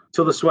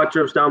 till the sweat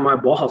drips down my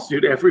balls,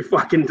 dude. Every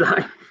fucking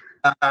time.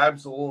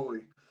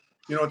 Absolutely.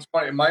 It's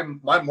funny.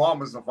 My mom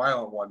was a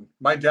violent one.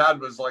 My dad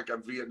was like a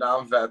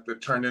Vietnam vet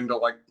that turned into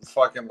like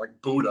fucking like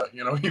Buddha.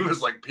 He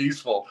was like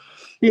peaceful.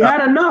 He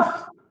had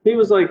enough. He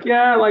was like,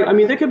 yeah, like I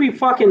mean, there could be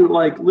fucking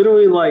like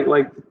literally like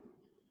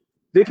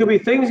there could be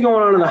things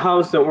going on in the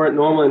house that weren't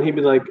normal, and he'd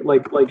be like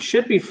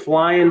shit be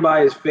flying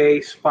by his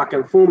face,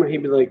 fucking boom, and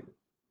he'd be like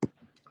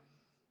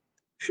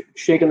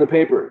shaking the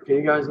paper. Can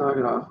you guys knock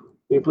it off?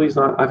 Can you please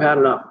not? I've had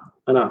enough.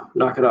 Enough.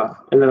 Knock it off.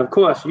 And then, of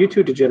course, you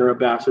two degenerate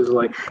bastards are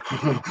like,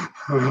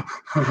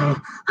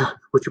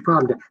 what's your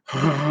problem,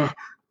 Dad?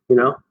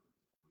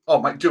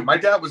 Oh, my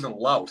dad was in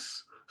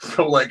Laos.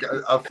 So, like,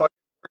 a fucking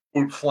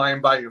food flying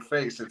by your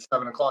face at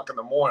 7 o'clock in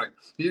the morning.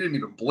 He didn't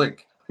even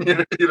blink.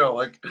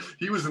 Like,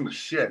 he was in the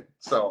shit.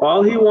 So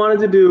all he wanted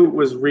to do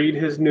was read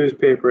his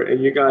newspaper,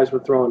 and you guys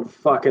were throwing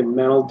fucking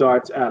mental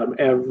darts at him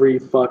every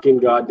fucking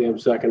goddamn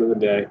second of the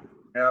day.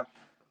 Yeah.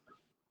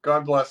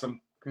 God bless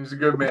him. He's a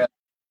good man.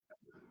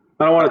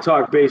 I don't want to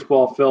talk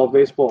baseball, Phil.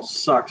 Baseball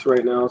sucks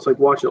right now. It's like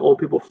watching old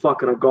people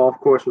fucking a golf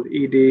course with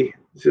ED.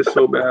 It's just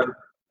so bad.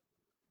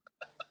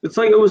 It's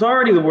like it was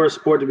already the worst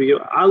sport to begin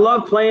with. I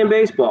love playing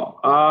baseball.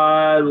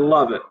 I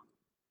love it.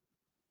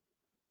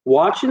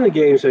 Watching the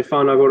games, I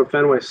found out go to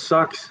Fenway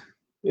sucks.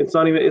 It's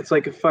not even. It's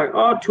like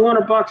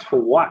 $200 for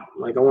what?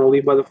 Like I want to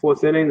leave by the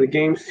fourth inning. The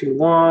game's too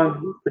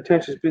long.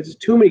 Pretentious. It's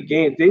too many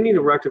games. They need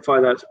to rectify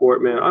that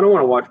sport, man. I don't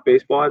want to watch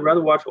baseball. I'd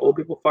rather watch old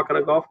people fucking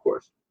a golf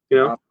course.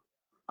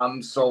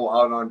 I'm so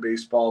out on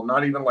baseball.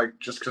 Not even like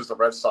just because the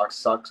Red Sox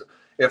sucks.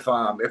 If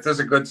there's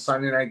a good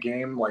Sunday night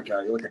game, like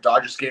a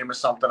Dodgers game or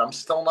something, I'm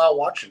still not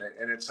watching it.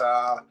 And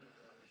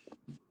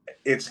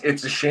it's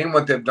a shame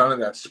what they've done in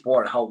that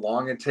sport, how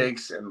long it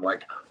takes, and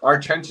like our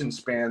attention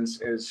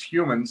spans as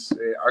humans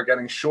are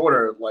getting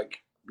shorter,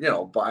 like, you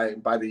know,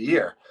 by the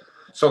year.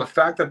 So the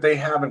fact that they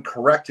haven't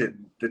corrected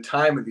the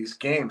time of these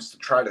games to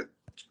try to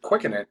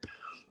quicken it,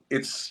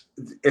 it's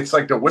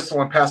like they're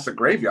whistling past the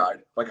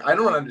graveyard. Like, I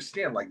don't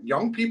understand. Like,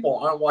 young people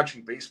aren't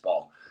watching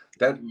baseball.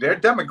 That their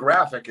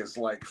demographic is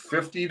like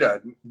 50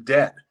 to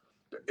dead.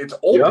 It's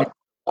old Yeah. people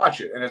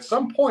watch it, and at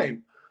some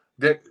point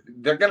they're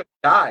gonna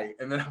die,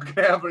 and they're not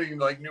gonna have any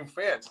like new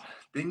fans.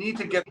 They need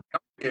to get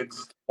young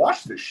kids to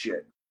watch this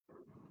shit.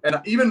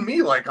 And even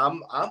me, like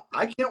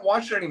I can't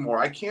watch it anymore.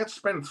 I can't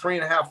spend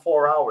 3.5,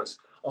 4 hours,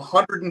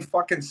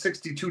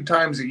 162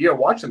 times a year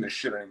watching this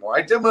shit anymore.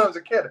 I did when I was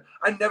a kid.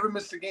 I never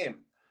missed a game.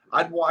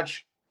 I'd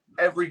watch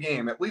every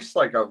game, at least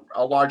like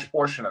a large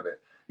portion of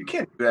it. You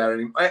can't do that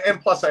anymore.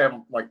 And plus, I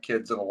have like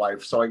kids and a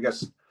life, so I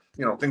guess,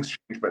 you know, things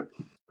change. But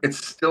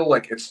it's still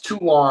like it's too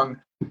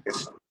long.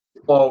 It's too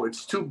slow.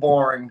 It's too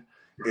boring.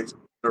 It's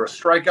either a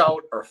strikeout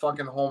or a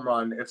fucking home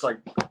run. It's like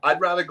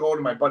I'd rather go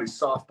to my buddy's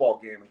softball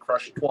game and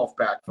crush a 12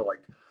 pack for like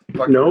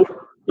fucking. Nope.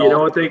 You know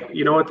what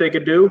they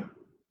could do?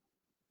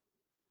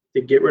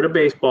 They get rid of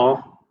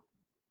baseball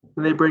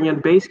and they bring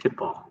in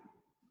basketball.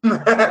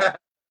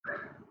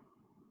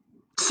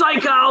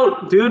 Psych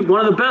out, dude. One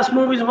of the best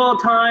movies of all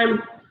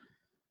time.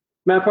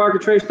 Matt Parker,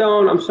 Trey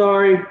Stone. I'm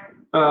sorry.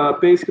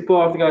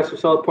 Basketball. The guys from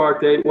South Park.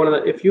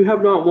 If you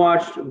have not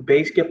watched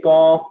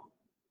basketball,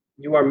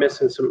 you are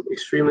missing some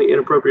extremely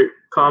inappropriate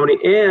comedy.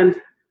 And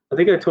I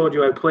think I told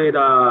you I played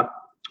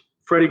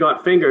Freddie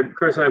Got Fingered.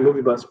 Curse and I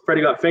movie bus.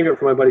 Freddie Got Fingered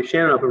for my buddy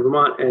Shannon up in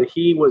Vermont, and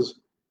he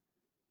was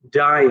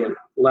dying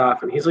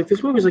laughing. He's like,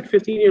 this movie's like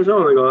 15 years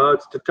old. I go, oh,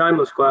 it's a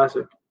timeless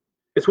classic.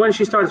 It's when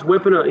he starts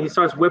whipping on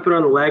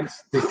the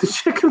legs.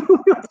 The chicken.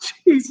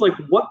 He's like,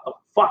 what the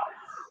fuck?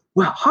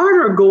 Well,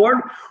 harder, Gord.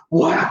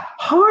 What?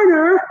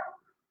 Harder.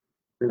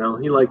 You know,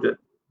 he liked it.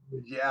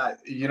 Yeah,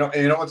 you know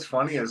what's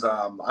funny is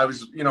I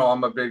was, you know,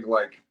 I'm a big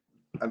like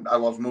I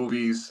love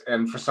movies,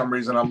 and for some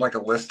reason I'm like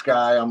a list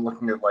guy. I'm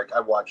looking at like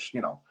I watch,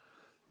 you know,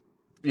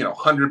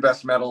 100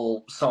 best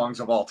metal songs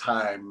of all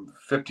time,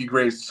 50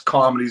 greatest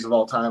comedies of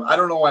all time. I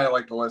don't know why I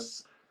like the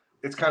lists.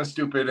 It's kind of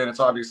stupid, and it's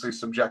obviously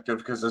subjective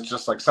because it's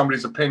just like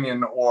somebody's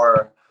opinion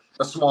or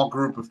a small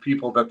group of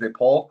people that they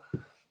pull.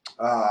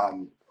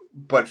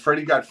 But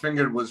Freddie Got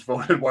Fingered was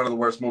voted one of the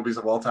worst movies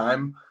of all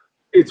time.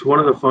 It's one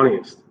of the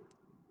funniest.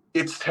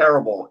 It's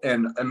terrible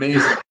and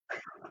amazing.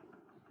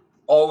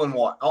 all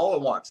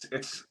at once.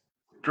 It's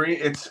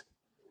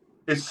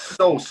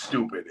so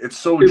stupid. It's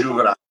so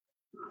juvenile.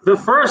 The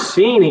first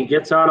scene, he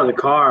gets out of the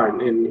car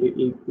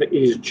and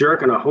he's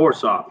jerking a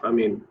horse off. I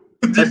mean,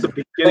 that's the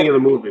beginning of the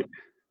movie.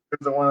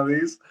 Is it one of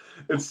these?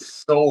 It's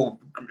so.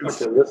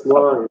 This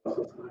long.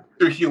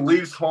 Dude, he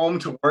leaves home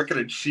to work at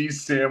a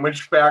cheese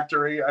sandwich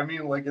factory. I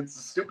mean, like, it's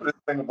the stupidest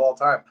thing of all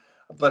time.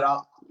 But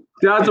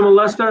Dad's a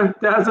molester.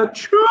 Dad's a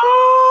child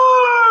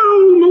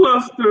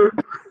molester.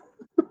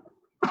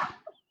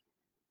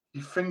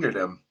 He fingered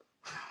him.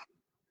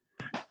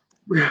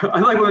 I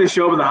like when they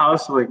show up at the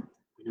house, like,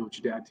 you know what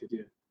your dad did?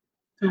 What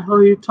the hell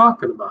are you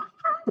talking about?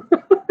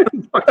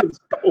 Fucking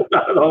going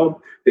out home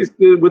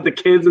with the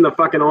kids in the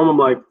fucking home. I'm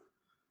like,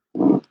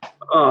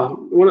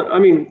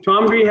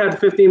 Tom Green had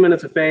 15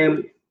 minutes of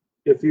fame.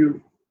 If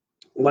you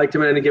liked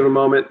him at any given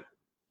moment,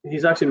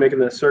 he's actually making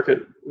the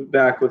circuit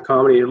back with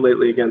comedy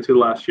lately again too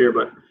last year.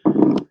 But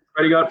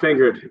Freddie Got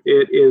Fingered.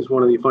 It is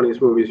one of the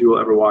funniest movies you will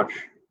ever watch.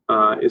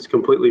 It's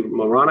completely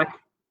moronic,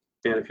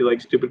 and if you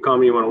like stupid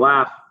comedy, you want to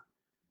laugh,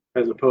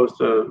 as opposed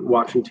to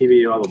watching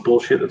TV and all the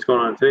bullshit that's going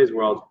on in today's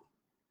world,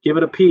 give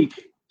it a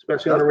peek,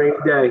 especially on a rainy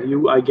day.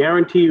 I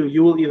guarantee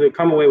you will either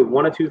come away with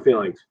one or two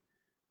feelings.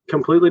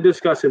 Completely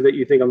disgusted that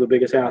you think I'm the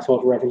biggest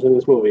asshole for referencing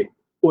this movie,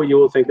 or you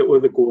will think that we're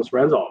the coolest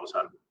friends all of a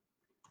sudden.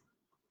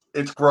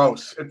 It's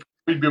gross.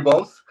 We do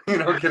both. You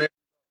know, kidding.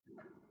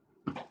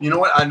 You know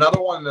what?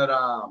 Another one that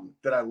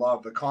I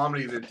love, the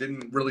comedy that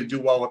didn't really do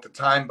well at the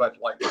time, but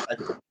like I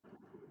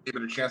gave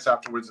it a chance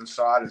afterwards and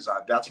saw it, is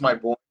That's My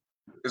Boy.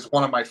 Is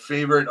one of my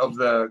favorite of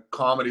the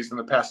comedies in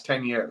the past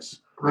 10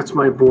 years. That's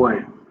My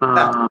Boy.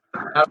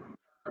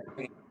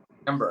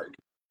 Hamburg.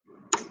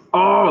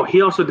 Oh,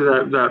 he also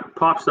did that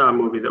pop star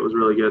movie that was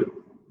really good.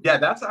 Yeah,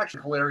 that's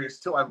actually hilarious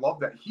too. I love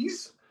that.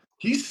 He's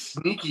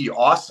sneaky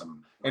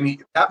awesome.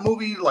 And that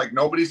movie, like,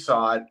 nobody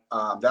saw it.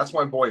 That's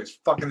My Boy is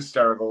fucking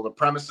hysterical. The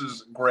premise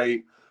is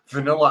great.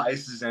 Vanilla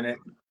Ice is in it.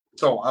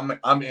 So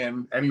I'm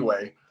in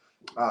anyway.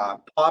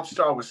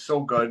 Popstar was so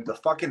good. The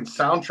fucking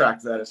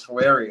soundtrack to that is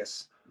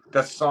hilarious.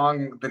 That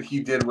song that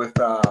he did with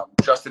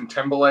Justin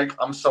Timberlake,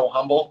 I'm So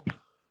Humble.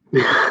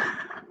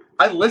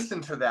 I listen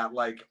to that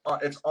like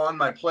it's on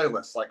my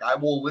playlist. Like, I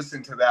will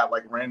listen to that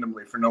like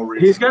randomly for no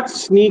reason. He's got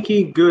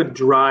sneaky good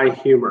dry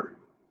humor.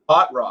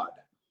 Hot Rod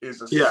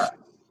is a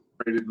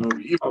rated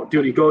movie. Oh,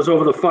 dude, he goes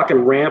over the fucking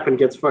ramp and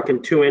gets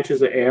fucking 2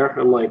 inches of air.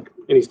 I'm like,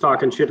 and he's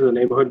talking shit to the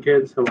neighborhood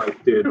kids. I'm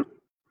like, dude.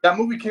 That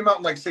movie came out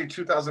in like, say,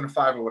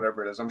 2005 or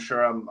whatever it is. I'm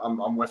sure I'm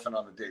whiffing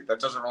on the date.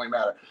 That doesn't really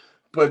matter.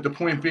 But the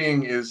point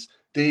being is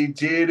they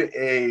did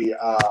a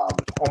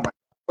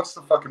what's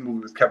the fucking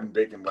movie with Kevin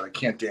Bacon where they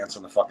can't dance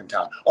in the fucking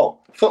town? Oh,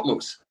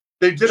 Footloose.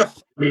 They did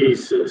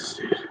Jesus.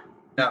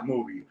 that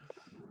movie.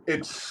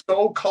 It's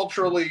so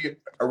culturally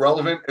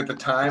irrelevant at the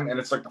time, and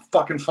it's like the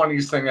fucking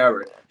funniest thing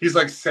ever. He's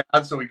like sad,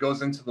 so he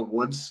goes into the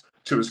woods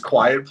to his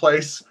quiet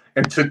place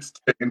and to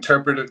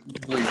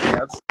interpretively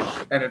dance,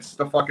 and it's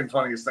the fucking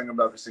funniest thing I've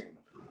ever seen.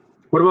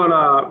 What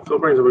about Phil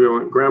brings up a good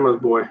one,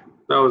 Grandma's Boy?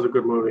 That was a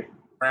good movie.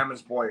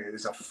 Grandma's Boy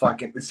is a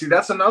fucking see.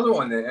 That's another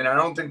one, and I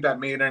don't think that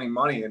made any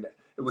money, and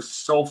it was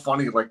so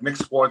funny. Like Nick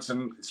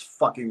Swartzen is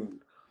fucking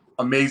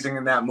amazing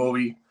in that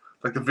movie.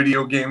 Like the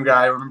video game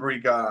guy. Remember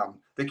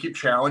they keep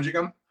challenging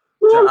him.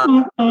 Yeah.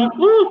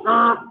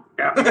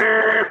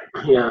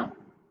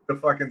 The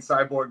fucking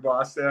cyborg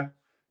boss there.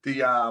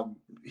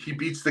 He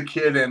beats the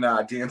kid in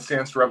Dance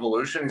Dance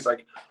Revolution. He's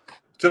like,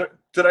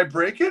 did I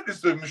break it?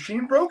 Is the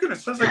machine broken? It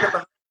says I got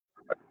the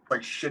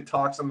like shit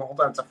talks him the whole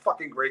time. It's a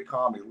fucking great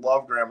comedy.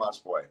 Love Grandma's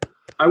Boy.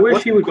 I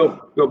wish he would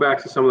go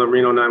back to some of the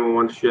Reno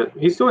 911 shit.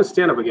 He's doing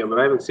stand up again, but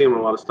I haven't seen him in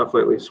a lot of stuff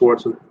lately.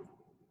 Swartzen.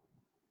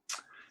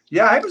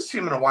 Yeah, I haven't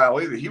seen him in a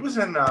while either. He was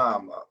in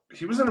a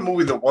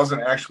movie that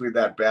wasn't actually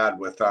that bad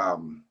with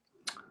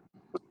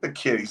the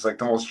kid. He's like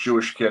the most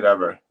Jewish kid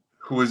ever,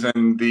 who was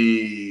in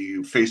the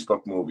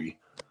Facebook movie.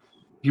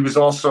 He was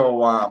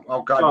also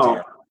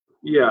damn.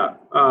 Yeah.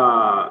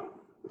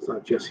 It's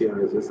not Jesse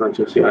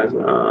Eyes.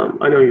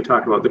 I know who you're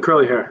talking about. The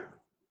curly hair.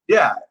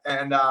 Yeah,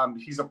 and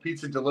he's a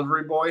pizza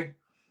delivery boy,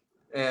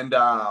 and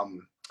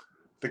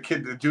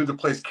the dude that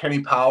plays Kenny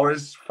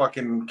Powers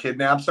fucking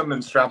kidnaps him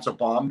and straps a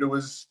bomb to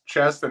his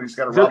chest, and he's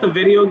got a. Is that the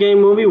video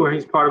game movie where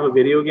he's part of a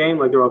video game?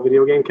 Like they're all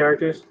video game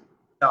characters?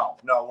 No,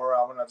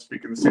 we're not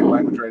speaking the same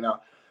language right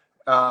now.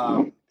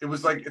 It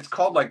was like it's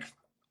called like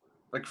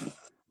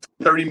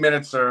 30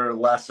 minutes or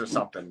less or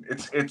something.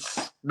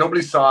 It's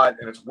nobody saw it,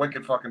 and it's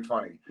wicked fucking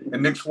funny.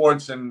 And Nick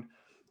Swartzen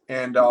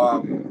and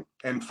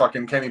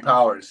fucking Kenny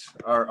Powers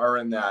are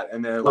in that,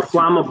 and they're La like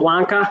Flama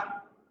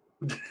Blanca.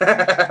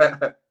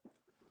 That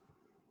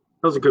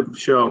was a good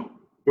show. I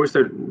wish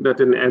that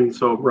didn't end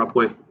so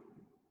abruptly. It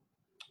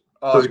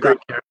was a great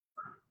character.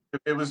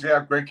 It was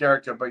great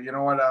character. But you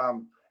know what?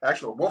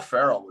 Actually, Will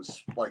Ferrell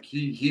was like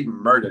he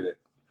murdered it.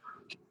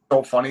 He's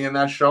so funny in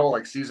that show,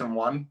 like season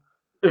 1.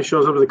 He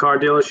shows up at the car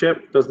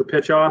dealership, does the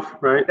pitch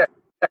off, right? Yeah,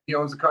 he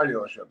owns the car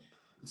dealership.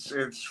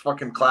 It's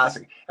fucking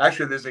classic.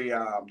 Actually, there's a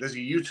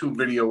YouTube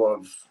video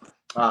of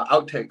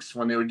outtakes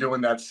when they were doing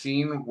that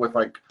scene with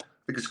like I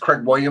think it's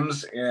Craig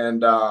Williams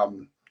and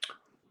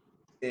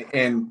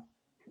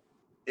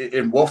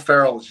Will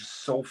Ferrell is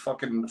just so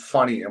fucking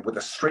funny and with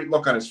a straight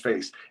look on his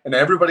face, and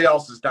everybody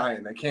else is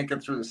dying. They can't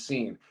get through the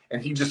scene,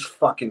 and he just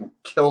fucking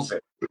kills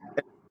it.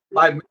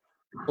 5 minutes,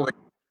 people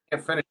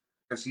can't finish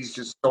because he's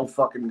just so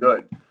fucking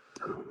good.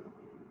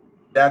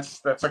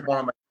 That's like one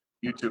of my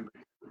YouTube.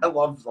 I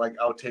love like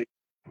outtakes,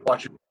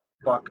 watching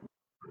fuck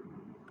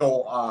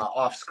go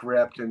off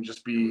script and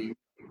just be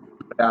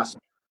ass.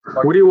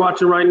 What are you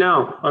watching right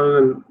now, other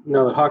than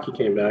now that hockey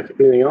came back?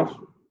 Anything else?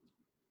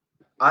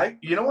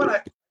 You know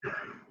what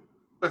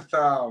with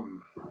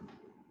on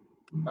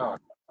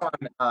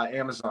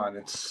Amazon,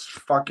 it's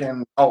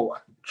fucking the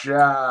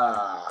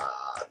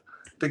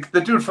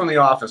dude from The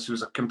Office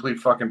who's a complete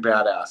fucking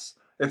badass.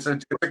 It's a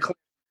clean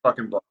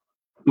fucking book.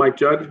 Mike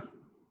Judge?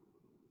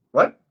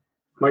 What?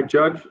 Mike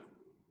Judge?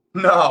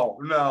 No.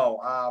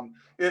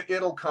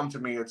 It'll come to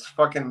me. It's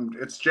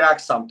Jack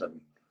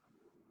something.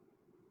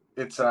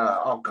 It's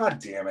god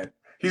damn it.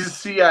 He's a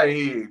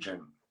CIA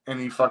agent and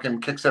he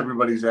fucking kicks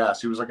everybody's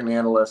ass. He was like an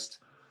analyst.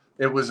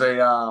 It was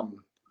a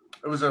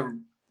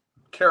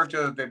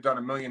character that they've done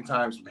a million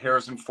times with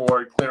Harrison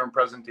Ford, Clear and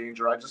Present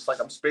Danger.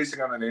 I'm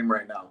spacing on the name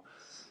right now.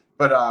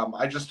 But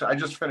I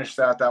just finished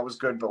that. That was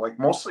good. But like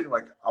mostly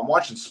like I'm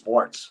watching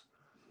sports.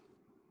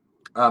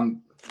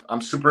 I'm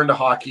super into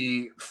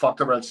hockey. Fuck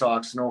the Red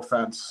Sox. No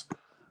offense.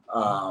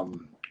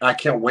 I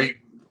can't wait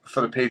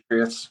for the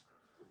Patriots.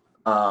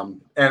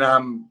 And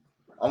I'm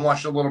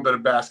watching a little bit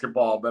of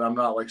basketball, but I'm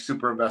not like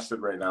super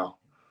invested right now.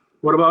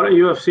 What about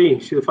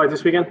UFC? See the fight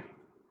this weekend?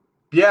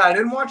 Yeah, I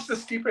didn't watch the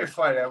Stipe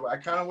fight. I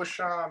kind of wish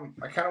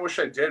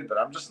I did, but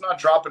I'm just not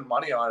dropping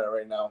money on it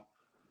right now.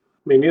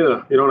 Me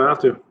neither. You don't have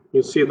to.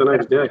 You'll see it the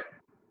next day.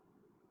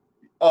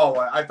 Oh,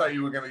 I thought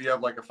you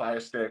have like a Fire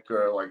Stick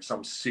or like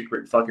some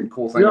secret fucking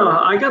cool thing. No,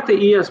 I got the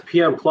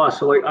ESPN Plus,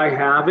 so like I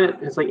have it.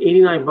 It's like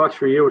 $89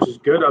 for a year, which is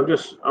good. I'm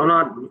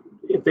not.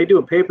 If they do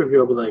a pay-per-view,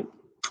 I'll be like,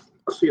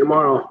 I'll see you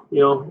tomorrow. You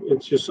know,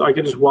 it's just I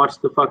can just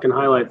watch the fucking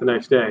highlight the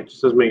next day. It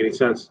just doesn't make any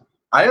sense.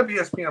 I have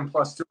ESPN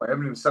Plus too. I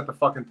haven't even set the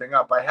fucking thing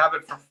up. I have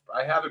it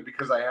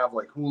because I have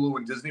like Hulu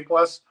and Disney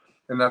Plus,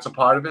 and that's a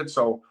part of it.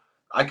 So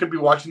I could be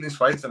watching these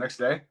fights the next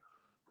day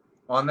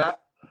on that.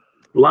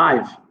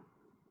 Live.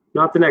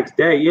 Not the next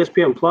day.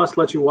 ESPN Plus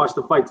lets you watch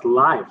the fights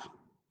live.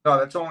 No,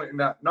 that's only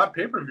not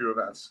pay-per-view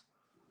events.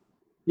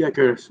 Yeah,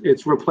 Curtis.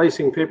 It's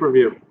replacing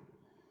pay-per-view.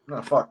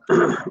 No, fuck.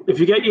 If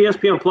you get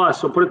ESPN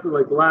Plus, so put it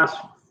like the last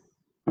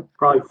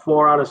probably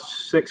 4 out of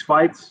 6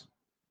 fights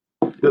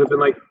that have been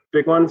like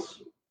big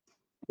ones,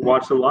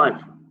 watch them live.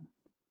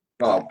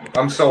 Oh,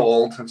 I'm so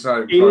old. It's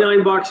not even funny.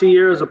 $89 a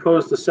year as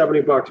opposed to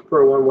 $70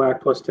 per one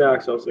whack plus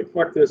tax. I was like,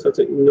 fuck this. That's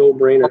a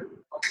no-brainer.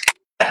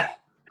 All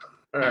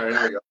right,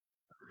 there we go.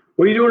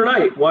 What are you doing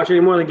tonight? Watch any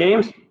more of the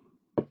games?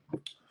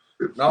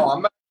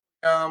 No,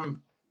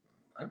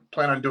 I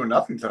plan on doing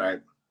nothing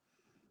tonight.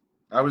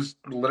 I was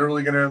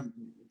literally gonna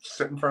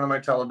sit in front of my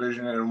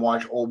television and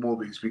watch old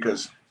movies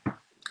because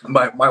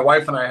my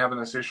wife and I having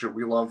this issue.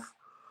 We love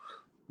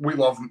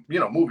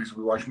movies.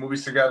 We watch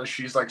movies together.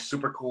 She's like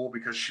super cool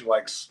because she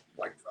likes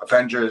like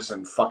Avengers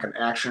and fucking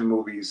action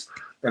movies,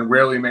 and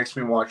rarely makes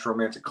me watch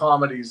romantic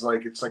comedies.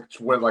 Like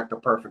we're like the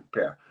perfect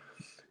pair.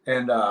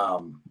 And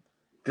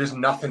there's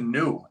nothing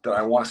new that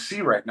I want to see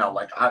right now.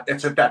 Like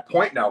it's at that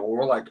point now where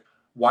we're like,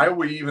 why are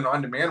we even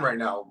on demand right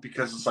now?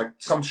 Because it's like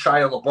some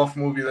Shia LaBeouf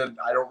movie that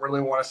I don't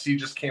really want to see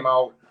just came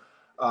out.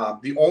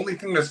 The only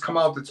thing that's come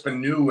out that's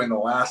been new in the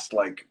last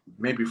like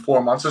maybe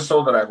 4 months or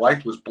so that I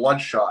liked was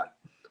Bloodshot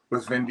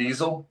with Vin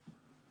Diesel.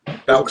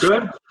 That was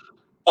good.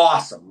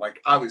 Awesome.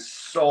 Like I was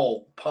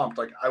so pumped.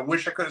 Like I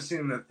wish I could have seen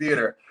it in the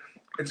theater.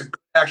 It's a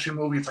good action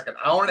movie. It's like an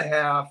hour and a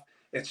half.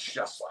 It's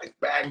just like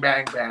bang,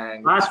 bang,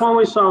 bang. Last one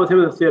we saw with him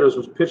in the theaters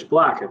was Pitch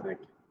Black, I think.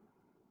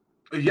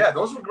 Yeah,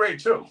 those were great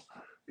too.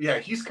 Yeah,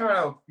 he's kind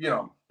of,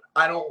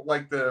 I don't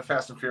like the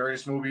Fast and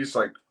Furious movies.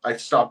 Like I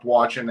stopped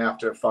watching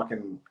after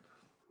fucking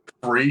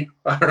 3.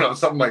 I don't know,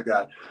 something like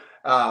that.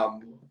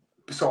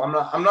 So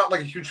I'm not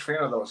like a huge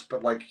fan of those,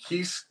 but like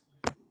he's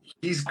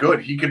good.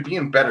 He could be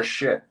in better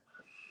shit.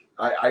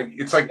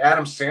 It's like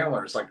Adam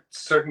Sandler. It's like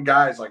certain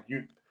guys like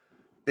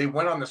they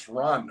went on this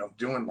run of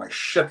doing like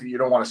shit that you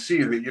don't want to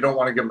see, that you don't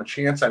want to give them a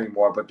chance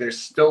anymore, but they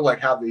still like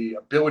have the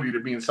ability to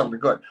be in something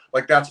good.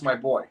 Like That's My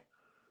Boy.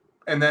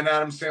 And then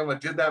Adam Sandler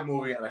did that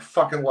movie and I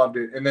fucking loved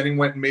it. And then he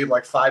went and made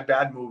like 5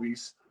 bad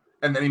movies.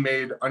 And then he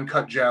made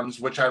Uncut Gems,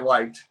 which I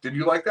liked. Did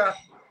you like that?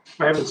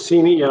 I haven't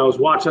seen it yet. I was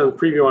watching the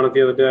preview on it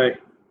the other day.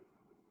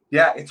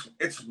 Yeah,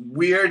 it's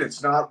weird.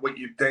 It's not what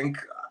you think.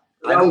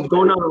 I was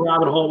going down a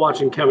rabbit hole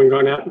watching Kevin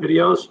Garnett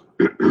videos,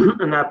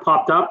 and that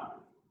popped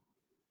up.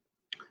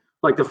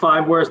 Like the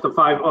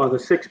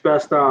 6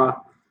 best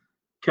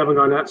Kevin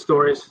Garnett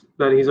stories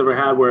that he's ever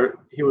had where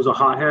he was a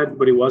hothead,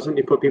 but he wasn't.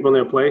 He put people in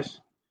their place.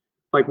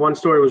 Like one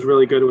story was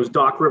really good. It was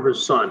Doc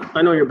Rivers' son.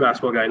 I know you're a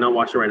basketball guy, not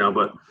watching it right now,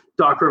 but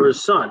Doc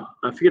Rivers' son.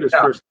 I forget his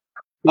first.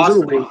 He's in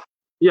the league.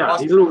 Yeah,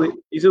 he's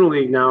in the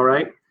league now,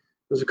 right? It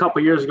was a couple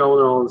of years ago when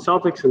they're all in the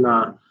Celtics,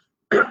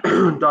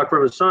 and Doc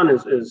Rivers' son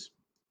is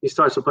he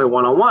starts to play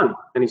one-on-one,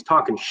 and he's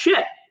talking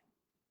shit.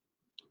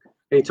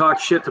 And he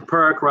talks shit to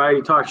Perk, right?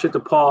 He talks shit to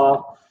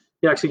Paul.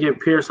 He actually gave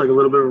Pierce like a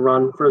little bit of a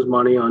run for his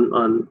money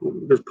on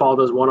because Paul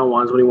does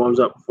one-on-ones when he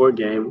warms up before a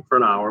game for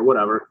an hour,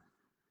 whatever.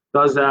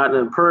 Does that, and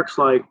then Perk's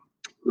like,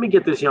 let me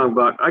get this young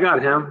buck. I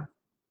got him.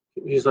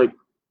 He's like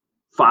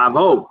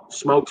 5-0,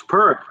 smokes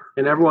Perk.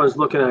 And everyone's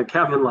looking at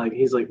Kevin like,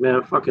 he's like,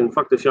 man, fuck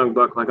this young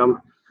buck. Like,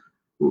 I'm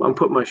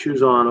putting my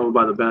shoes on over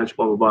by the bench,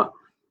 blah, blah, blah.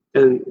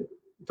 And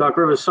Doc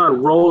Rivers'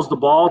 son rolls the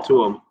ball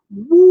to him.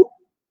 Whoop.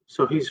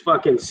 So he's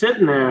fucking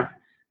sitting there,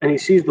 and he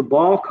sees the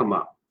ball come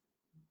up.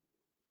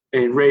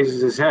 And he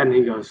raises his head, and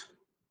he goes,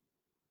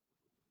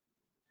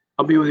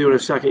 I'll be with you in a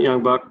second,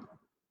 young buck.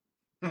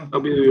 I'll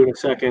be with you in a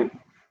second.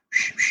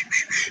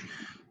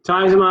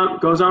 Ties him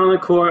up, goes out on the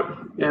court,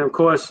 and of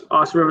course,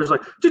 Austin Rivers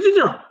like,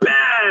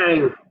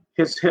 bang!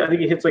 I think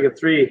he hits like a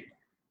 3.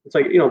 It's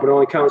like, but it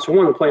only counts for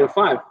 1. They're playing a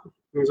 5. And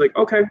he's like,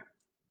 okay.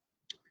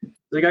 He's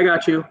like, I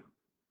got you.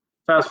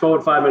 Fast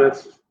forward 5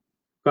 minutes.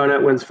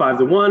 Garnett wins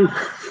 5-1.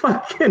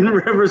 Fucking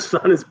Rivers'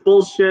 son is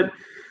bullshit.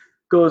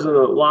 Goes in the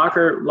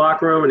locker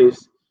room, and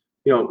he's,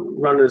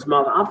 running his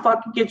mouth. I'll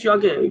fucking get you. I'll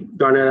get you.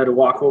 Garnett had to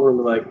walk over and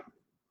be like,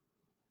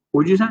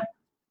 what'd you say?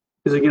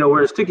 He's like, we're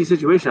in a sticky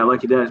situation. I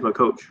like your dad as my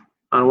coach.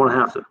 I don't want to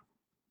have to,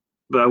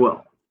 but I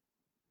will.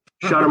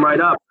 Shut him right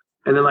up.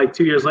 And then like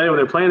 2 years later when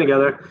they're playing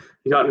together,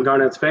 he got in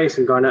Garnett's face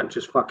and Garnett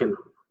just fucking,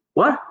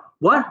 what?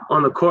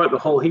 On the court, the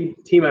whole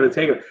team had to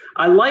take it.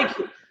 I like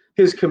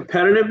his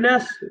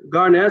competitiveness,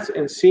 Garnett's,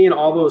 and seeing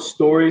all those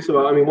stories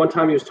about, one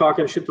time he was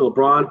talking shit to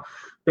LeBron.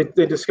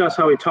 They discussed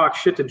how he talked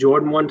shit to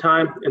Jordan one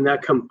time, and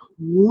that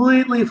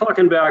completely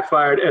fucking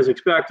backfired as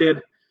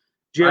expected.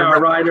 J.R.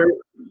 Ryder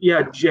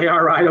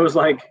was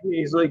like,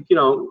 he's like,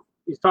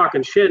 he's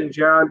talking shit, and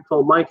Jared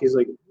told Mike, he's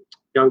like,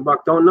 young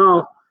buck don't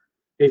know.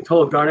 And he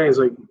told Garnett, he's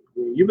like,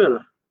 you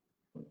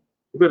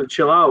better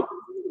chill out.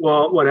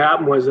 Well, what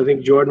happened was I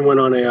think Jordan went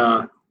on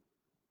a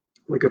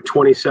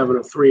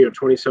 27-3 or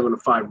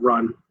 27-5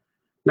 run.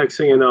 Next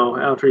thing you know,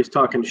 after he's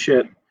talking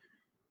shit,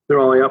 they're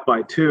only up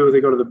by 2.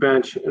 They go to the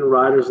bench, and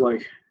Ryder's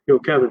like, yo,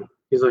 Kevin.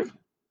 He's like,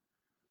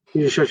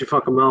 you just shut your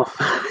fucking mouth.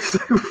 He's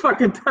like,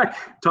 fucking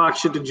talk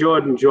shit to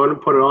Jordan. Jordan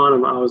put it on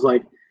him. I was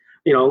like,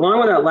 along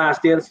with that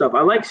Last Dance stuff,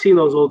 I like seeing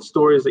those old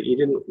stories that you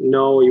didn't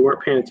know, you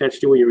weren't paying attention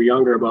to when you were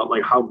younger about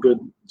like how good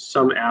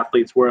some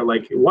athletes were.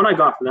 Like what I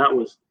got from that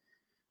was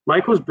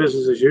Michael's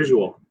business as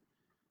usual.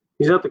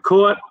 He's at the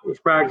court, he's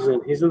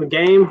practicing, he's in the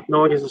game, no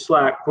one gets a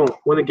slack. Boom.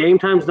 When the game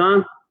time's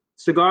done,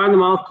 cigar in the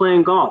mouth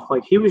playing golf.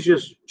 Like he was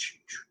just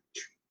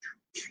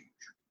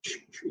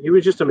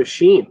a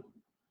machine.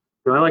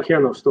 I like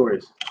hearing those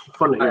stories.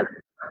 Fun to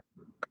hear.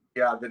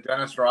 Yeah, the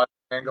Dennis Rodman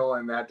angle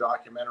in that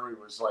documentary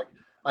was like,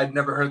 I'd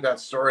never heard that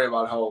story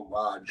about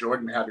how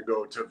Jordan had to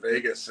go to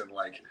Vegas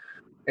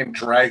and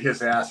drag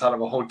his ass out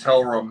of a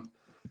hotel room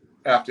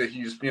after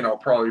he's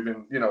probably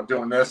been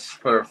doing this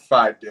for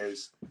 5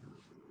 days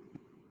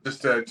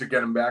just to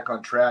get him back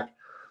on track.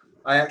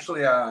 I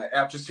actually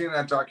after seeing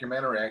that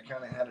documentary, I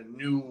kind of had a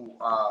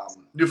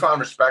newfound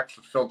respect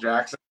for Phil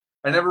Jackson.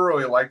 I never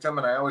really liked him,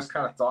 and I always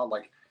kind of thought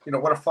like,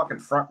 what a fucking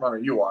front runner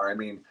you are. I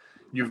mean,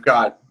 you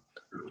coach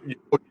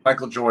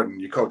Michael Jordan,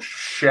 you coach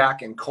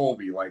Shaq and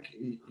Kobe. Like,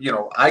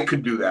 I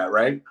could do that,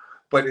 right?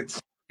 But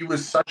he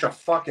was such a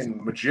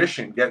fucking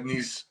magician getting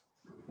these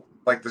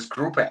like this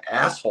group of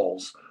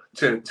assholes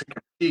to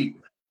compete,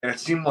 and it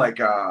seemed like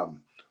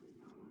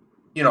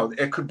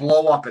it could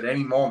blow up at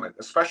any moment,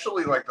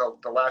 especially like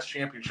the last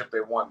championship they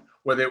won,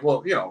 where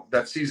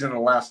that season in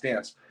The Last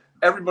Dance,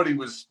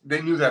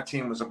 they knew that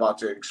team was about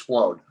to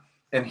explode,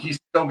 and he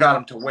still got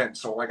them to win.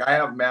 So like, I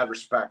have mad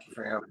respect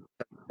for him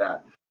for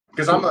that,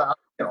 because I'm a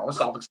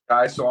Celtics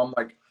guy, so I'm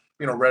like,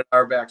 Red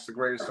Auerbach's the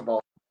greatest of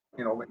all.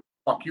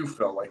 Fuck you,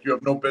 Phil. Like, you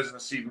have no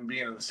business even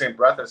being in the same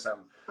breath as him.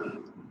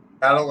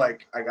 I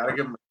gotta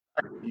give him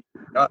respect. He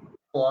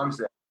belongs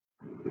there.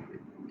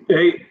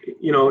 Hey,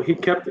 he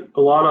kept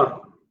a lot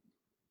of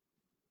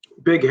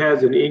big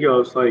heads and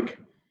egos. Like,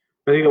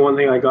 I think the one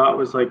thing I got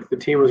was like the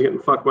team was getting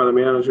fucked by the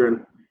manager,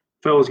 and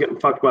Phil was getting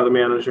fucked by the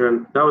manager,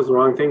 and that was the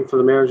wrong thing for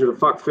the manager to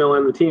fuck Phil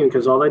and the team,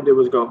 because all they did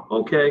was go,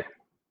 okay.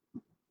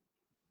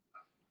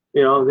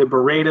 They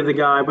berated the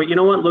guy, but you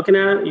know what? Looking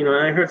at it,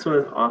 I heard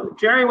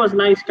Jerry was a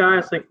nice guy.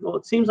 It's like, well,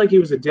 it seems like he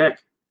was a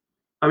dick.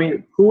 I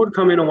mean, who would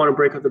come in and want to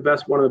break up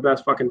one of the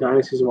best fucking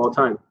dynasties of all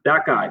time?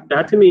 That guy.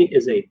 That to me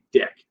is a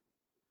dick.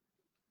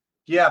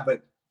 Yeah,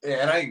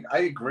 and I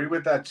agree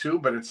with that too,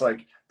 but it's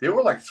like they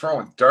were like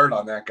throwing dirt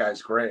on that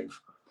guy's grave.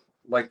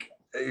 Like,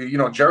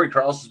 Jerry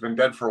Krause has been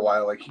dead for a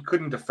while. Like, he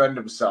couldn't defend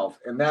himself,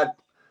 and that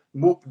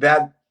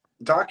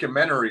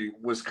documentary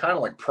was kind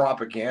of like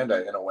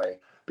propaganda in a way,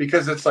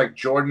 because it's like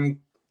Jordan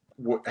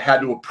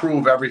had to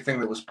approve everything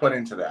that was put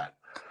into that.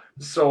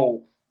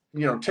 So,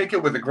 take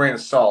it with a grain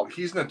of salt.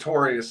 He's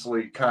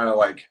notoriously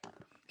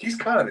he's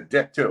kind of a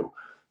dick too,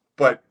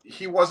 but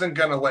he wasn't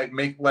gonna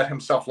let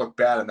himself look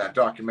bad in that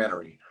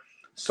documentary.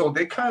 So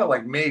they kind of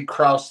like made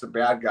Krause the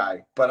bad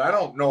guy, but I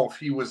don't know if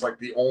he was like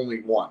the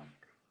only one,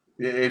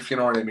 if you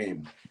know what I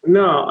mean.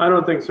 No, I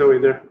don't think so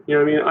either. You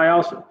know what I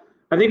mean?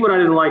 I think what I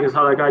didn't like is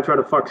how that guy tried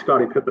to fuck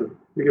Scottie Pippen,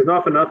 because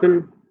not for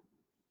nothing,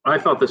 I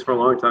felt this for a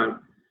long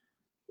time.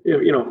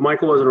 If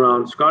Michael wasn't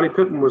around, Scottie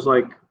Pippen was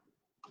like,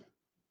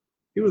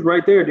 he was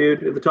right there,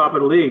 dude, at the top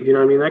of the league. You know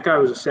what I mean? That guy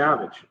was a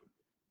savage.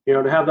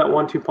 To have that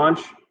 1-2 punch,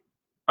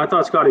 I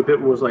thought Scottie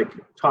Pippen was like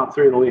top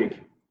 3 in the league.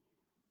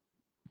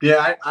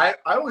 Yeah, I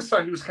always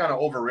thought he was kind of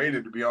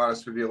overrated, to be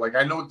honest with you. Like,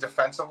 I know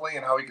defensively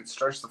and how he could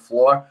stretch the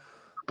floor,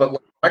 but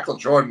like, Michael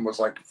Jordan was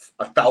like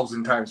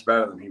 1,000 times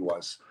better than he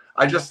was.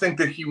 I just think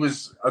that he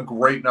was a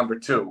great number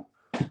 2,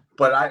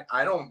 but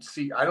I don't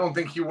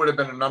think he would have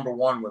been a number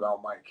 1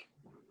 without Mike.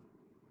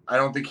 I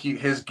don't think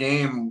his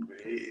game,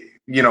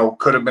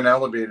 could have been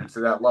elevated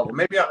to that level.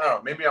 Maybe I don't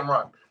know. Maybe I'm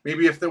wrong.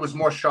 Maybe if there was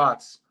more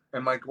shots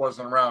and Mike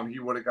wasn't around, he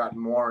would have gotten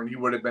more and he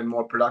would have been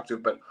more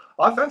productive. But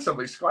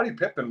offensively, Scottie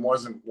Pippen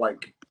wasn't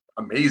like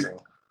amazing,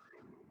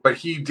 but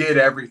he did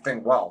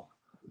everything well.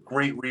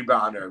 Great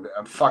rebounder,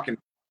 a fucking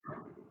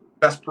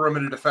best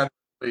perimeter defender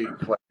in the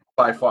league, like,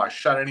 by far.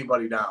 Shut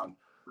anybody down.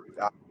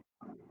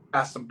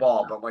 Passed the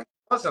ball, but like,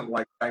 wasn't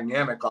like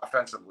dynamic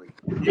offensively.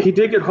 He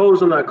did get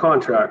hosed on that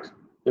contract.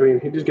 I mean,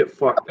 he did get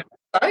fucked. He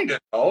signed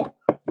it, though.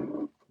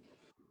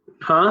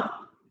 Huh?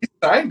 He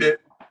signed it.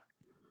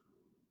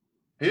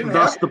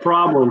 That's the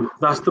problem.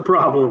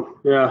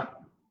 Yeah.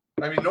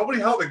 I mean, nobody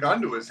held a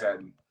gun to his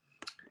head.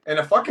 And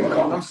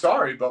I'm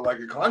sorry, but like,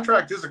 a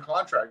contract is a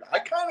contract. I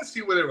kind of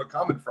see where they were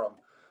coming from.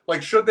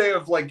 Like, should they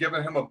have like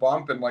given him a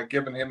bump and like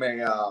given him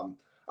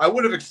I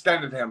would have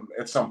extended him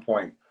at some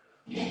point.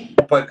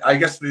 But I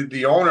guess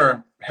the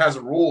owner has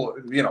a rule,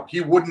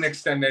 he wouldn't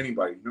extend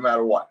anybody no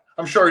matter what.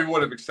 I'm sure he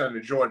would have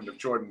extended Jordan if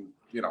Jordan,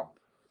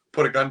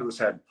 put a gun to his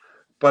head.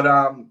 But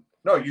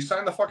no, you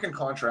signed the fucking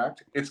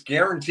contract. It's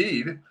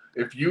guaranteed.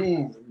 If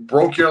you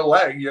broke your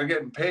leg, you're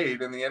getting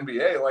paid in the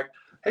NBA. Like,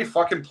 hey,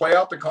 fucking play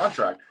out the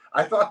contract.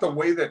 I thought the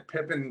way that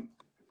Pippen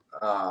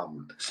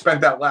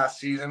spent that last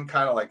season,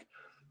 kind of like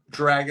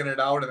dragging it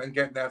out and then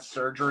getting that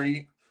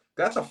surgery,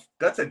 that's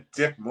a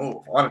dick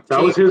move on a team.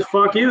 That was his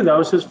fuck you.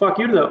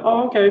 Though.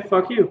 Oh, okay,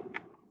 fuck you.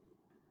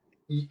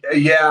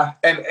 Yeah,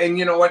 and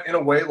you know what? In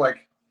a way,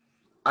 like,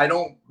 I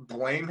don't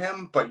blame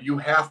him, but you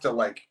have to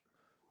like,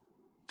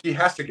 he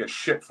has to get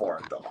shit for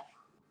it though.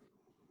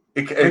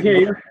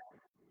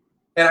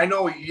 And I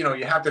know, you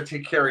have to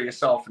take care of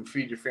yourself and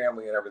feed your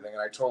family and everything,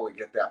 and I totally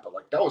get that. But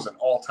like, that was an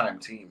all-time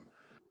team,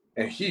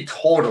 and he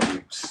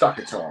totally stuck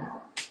it to him.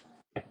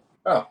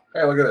 Oh,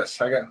 hey, look at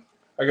this! I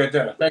got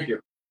dinner. Thank you.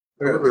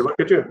 Look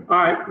at you. All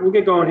right, we'll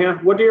get going here.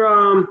 What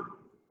are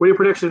your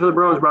predictions for the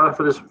Bros, brother,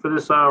 for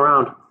this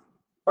round?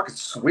 Fucking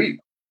sweet.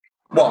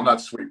 Well,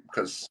 not sweet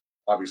because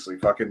obviously,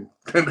 fucking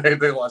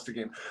they lost the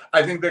game.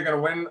 I think they're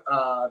gonna win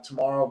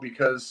tomorrow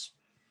because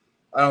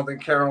I don't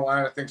think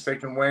Carolina thinks they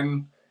can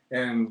win,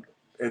 and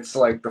it's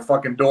like the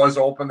fucking doors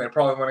open. They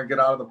probably want to get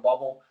out of the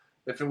bubble.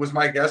 If it was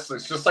my guess,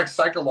 it's just like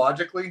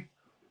psychologically,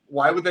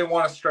 why would they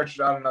want to stretch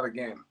it out another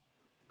game?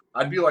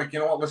 I'd be like, you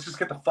know what, let's just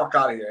get the fuck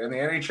out of here. In the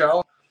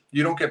NHL,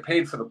 you don't get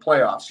paid for the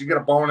playoffs. You get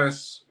a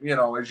bonus,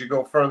 as you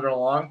go further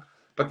along,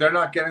 but they're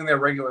not getting their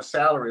regular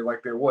salary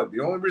like they would.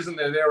 The only reason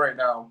they're there right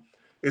now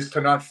is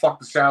to not fuck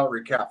the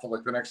salary cap for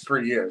like the next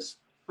 3 years.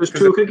 Does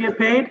Tuca get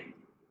paid?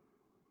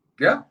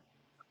 Yeah.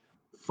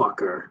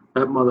 Fucker.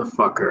 That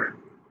motherfucker.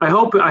 I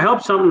hope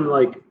something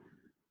like,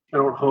 I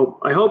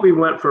hope he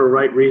went for a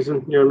right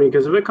reason. You know what I mean?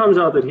 Because if it comes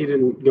out that he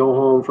didn't go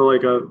home for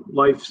like a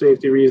life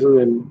safety reason,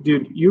 then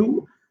dude,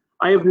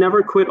 I have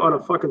never quit on a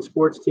fucking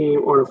sports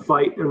team or a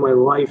fight in my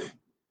life.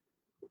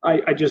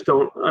 I just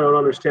don't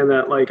understand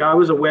that. Like, I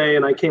was away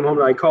and I came home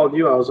and I called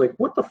you. I was like,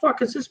 what the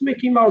fuck is this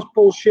Mickey Mouse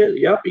bullshit?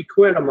 Yep, he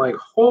quit. I'm like,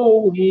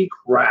 holy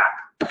crap.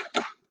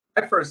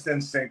 My first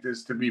instinct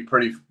is to be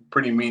pretty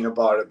mean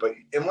about it, but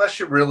unless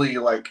you really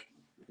like,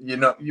 we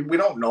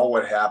don't know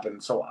what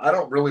happened, so I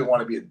don't really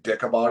want to be a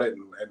dick about it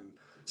and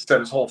set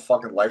his whole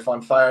fucking life on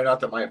fire.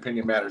 Not that my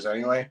opinion matters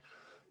anyway,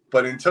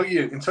 but until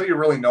you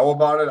really know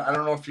about it, I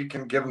don't know if you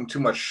can give him too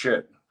much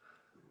shit,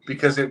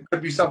 because it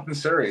could be something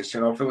serious.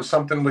 If it was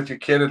something with your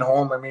kid at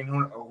home, I mean,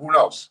 who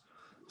knows?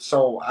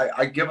 So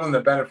I give him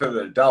the benefit of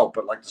the doubt,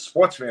 but like the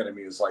sports fan in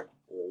me is like,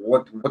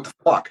 what the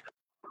fuck?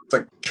 It's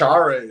like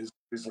Chara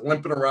is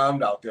limping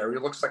around out there. He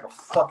looks like a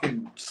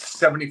fucking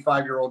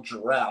 75-year-old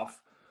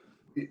giraffe.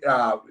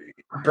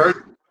 Bird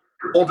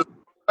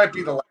might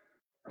be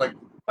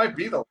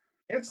the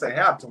chance they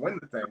have to win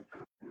the thing.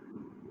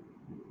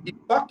 He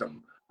fucked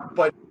him,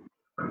 but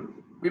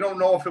we don't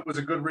know if it was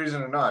a good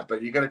reason or not.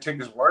 But you got to take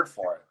his word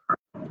for it.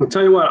 I'll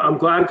tell you what. I'm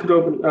glad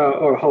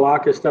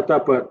Halak stepped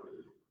up, but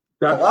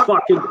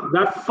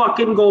that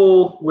fucking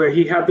goal where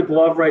he had the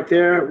glove right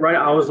there, right?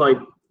 I was like,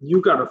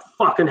 you got to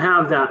fucking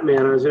have that,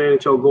 man, as an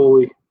NHL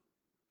goalie.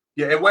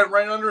 Yeah, it went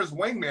right under his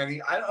wing,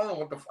 man. I don't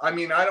know I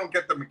don't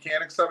get the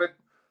mechanics of it.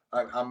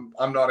 I'm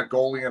not a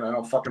goalie, and I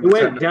don't fucking. He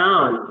went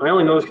down. I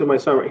only noticed because my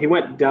son. He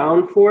went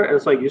down for it. And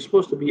it's like you're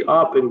supposed to be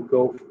up and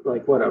go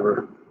like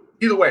whatever.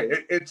 Either way,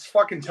 it's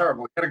fucking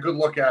terrible. I had a good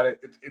look at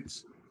it.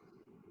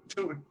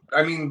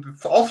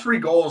 All three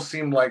goals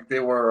seemed like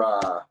they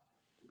were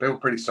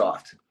pretty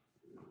soft,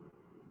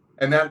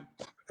 and that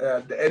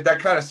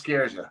kind of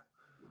scares you.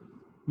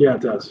 Yeah,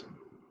 it does.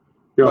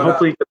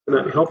 Hopefully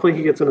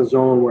he gets in a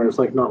zone where it's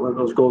like not letting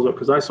those goals up.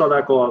 Because I saw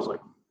that goal, I was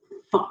like,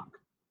 fuck.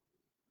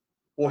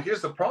 Well,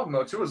 here's the problem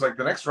though too. Is like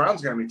the next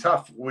round's going to be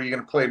tough. Where you're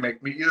going to play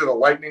either the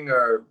Lightning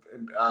or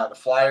the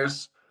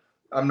Flyers.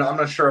 I'm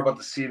not sure about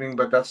the seeding,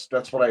 but that's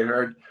what I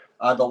heard.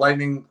 The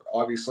Lightning,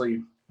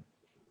 obviously,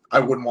 I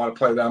wouldn't want to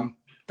play them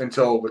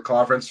until the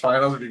conference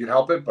finals if you could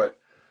help it. But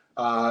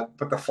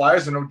the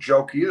Flyers are no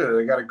joke either.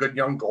 They got a good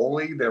young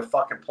goalie. They're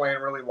fucking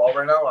playing really well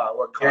right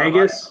now.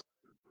 Vegas.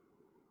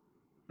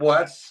 Well,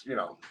 that's you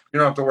don't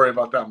have to worry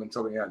about them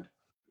until the end.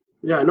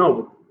 Yeah, I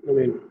know. I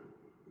mean,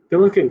 they're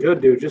looking good,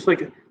 dude. Just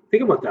like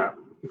think about that.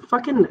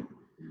 Fucking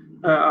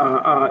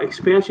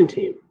expansion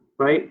team,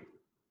 right?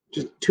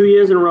 Just 2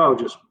 years in a row,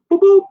 just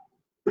boop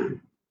boop.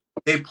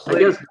 They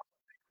play.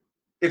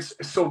 It's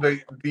so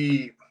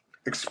the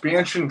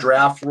expansion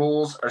draft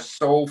rules are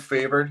so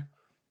favored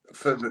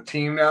for the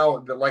team now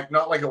that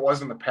not like it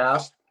was in the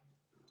past,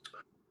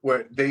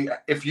 where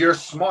if you're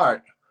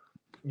smart,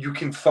 you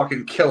can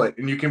fucking kill it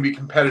and you can be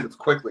competitive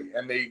quickly,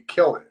 and they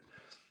kill it.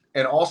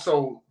 And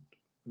also,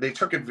 they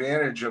took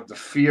advantage of the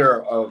fear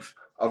of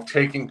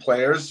taking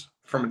players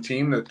from a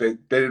team that they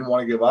didn't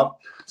want to give up.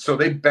 So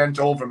they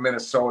bent over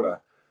Minnesota.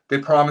 They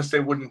promised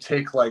they wouldn't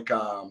take like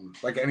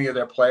any of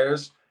their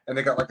players, and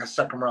they got like a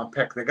second round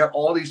pick. They got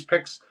all these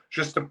picks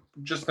just to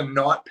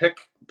not pick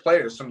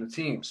players from the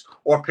teams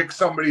or pick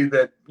somebody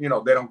that they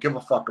don't give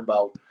a fuck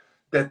about,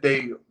 that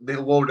they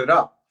loaded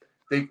up.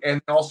 They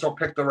also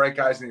picked the right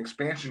guys in the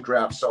expansion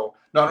draft. So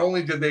not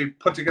only did they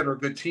put together a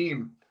good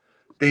team,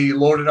 they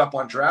loaded up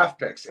on draft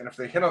picks. And if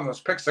they hit on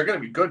those picks, they're going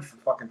to be good for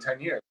fucking 10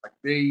 years. Like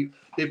they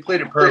played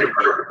it perfectly.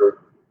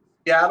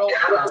 Seattle,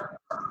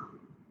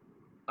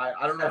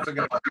 I don't know if they're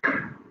going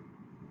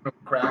to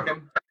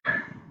Kraken.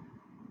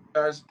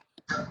 Guys,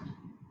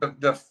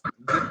 the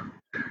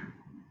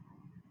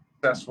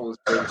successful is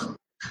Vegas. All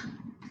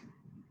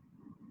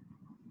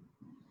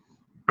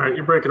right,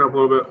 you're breaking up a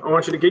little bit. I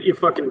want you to get your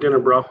fucking dinner,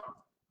 bro.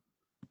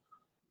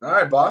 All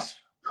right, boss.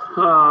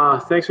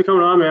 Thanks for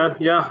coming on, man.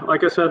 Yeah,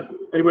 like I said,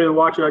 anybody that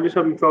watching, I just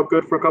haven't felt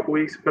good for a couple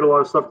weeks. Got a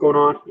lot of stuff going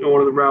on.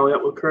 Wanted to rally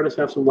up with Curtis,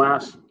 have some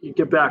laughs. You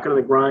get back into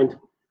the grind.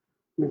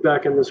 Be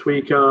back in this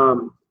week.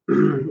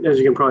 As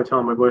you can probably tell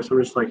in my voice, I'm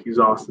just like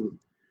exhausted.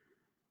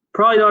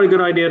 Probably not a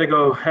good idea to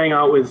go hang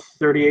out with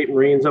 38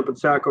 Marines up at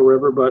Saco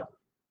River, but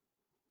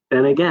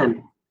then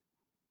again,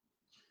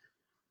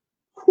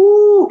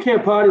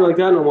 can't party like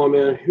that no more,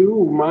 man.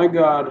 My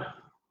God.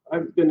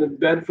 I've been in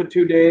bed for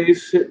 2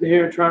 days, sitting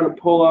here trying to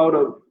pull out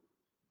a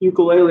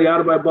ukulele out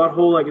of my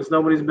butthole like it's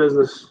nobody's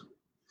business.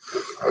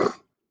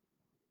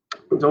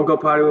 Don't go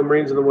party with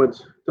Marines in the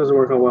woods. Doesn't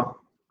work out well.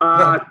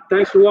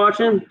 Thanks for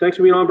watching. Thanks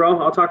for being on, bro.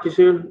 I'll talk to you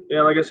soon.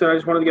 Yeah, like I said, I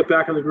just wanted to get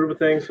back in the groove of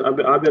things. I've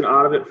been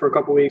out of it for a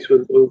couple weeks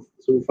with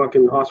some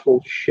fucking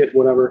hospital shit,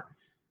 whatever.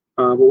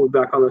 But we're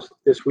back on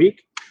this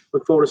week.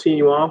 Look forward to seeing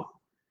you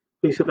all.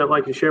 Please hit that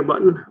like and share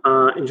button.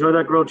 Enjoy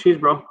that grilled cheese,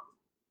 bro.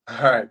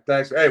 All right,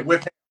 thanks. Hey,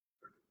 with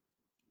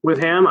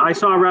ham, I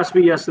saw a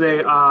recipe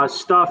yesterday.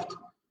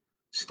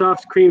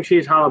 Stuffed cream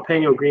cheese,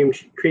 jalapeno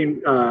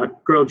cream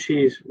grilled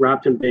cheese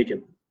wrapped in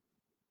bacon.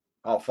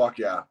 Oh fuck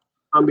yeah!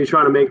 I'm gonna be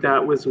trying to make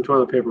that with some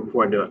toilet paper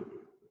before I do it.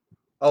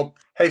 Oh,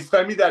 hey,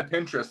 send me that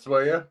Pinterest,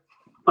 will you?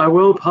 I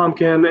will,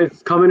 pumpkin.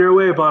 It's coming your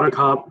way,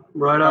 Buttercup.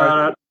 Right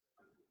on it.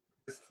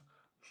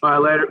 All right,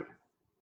 later.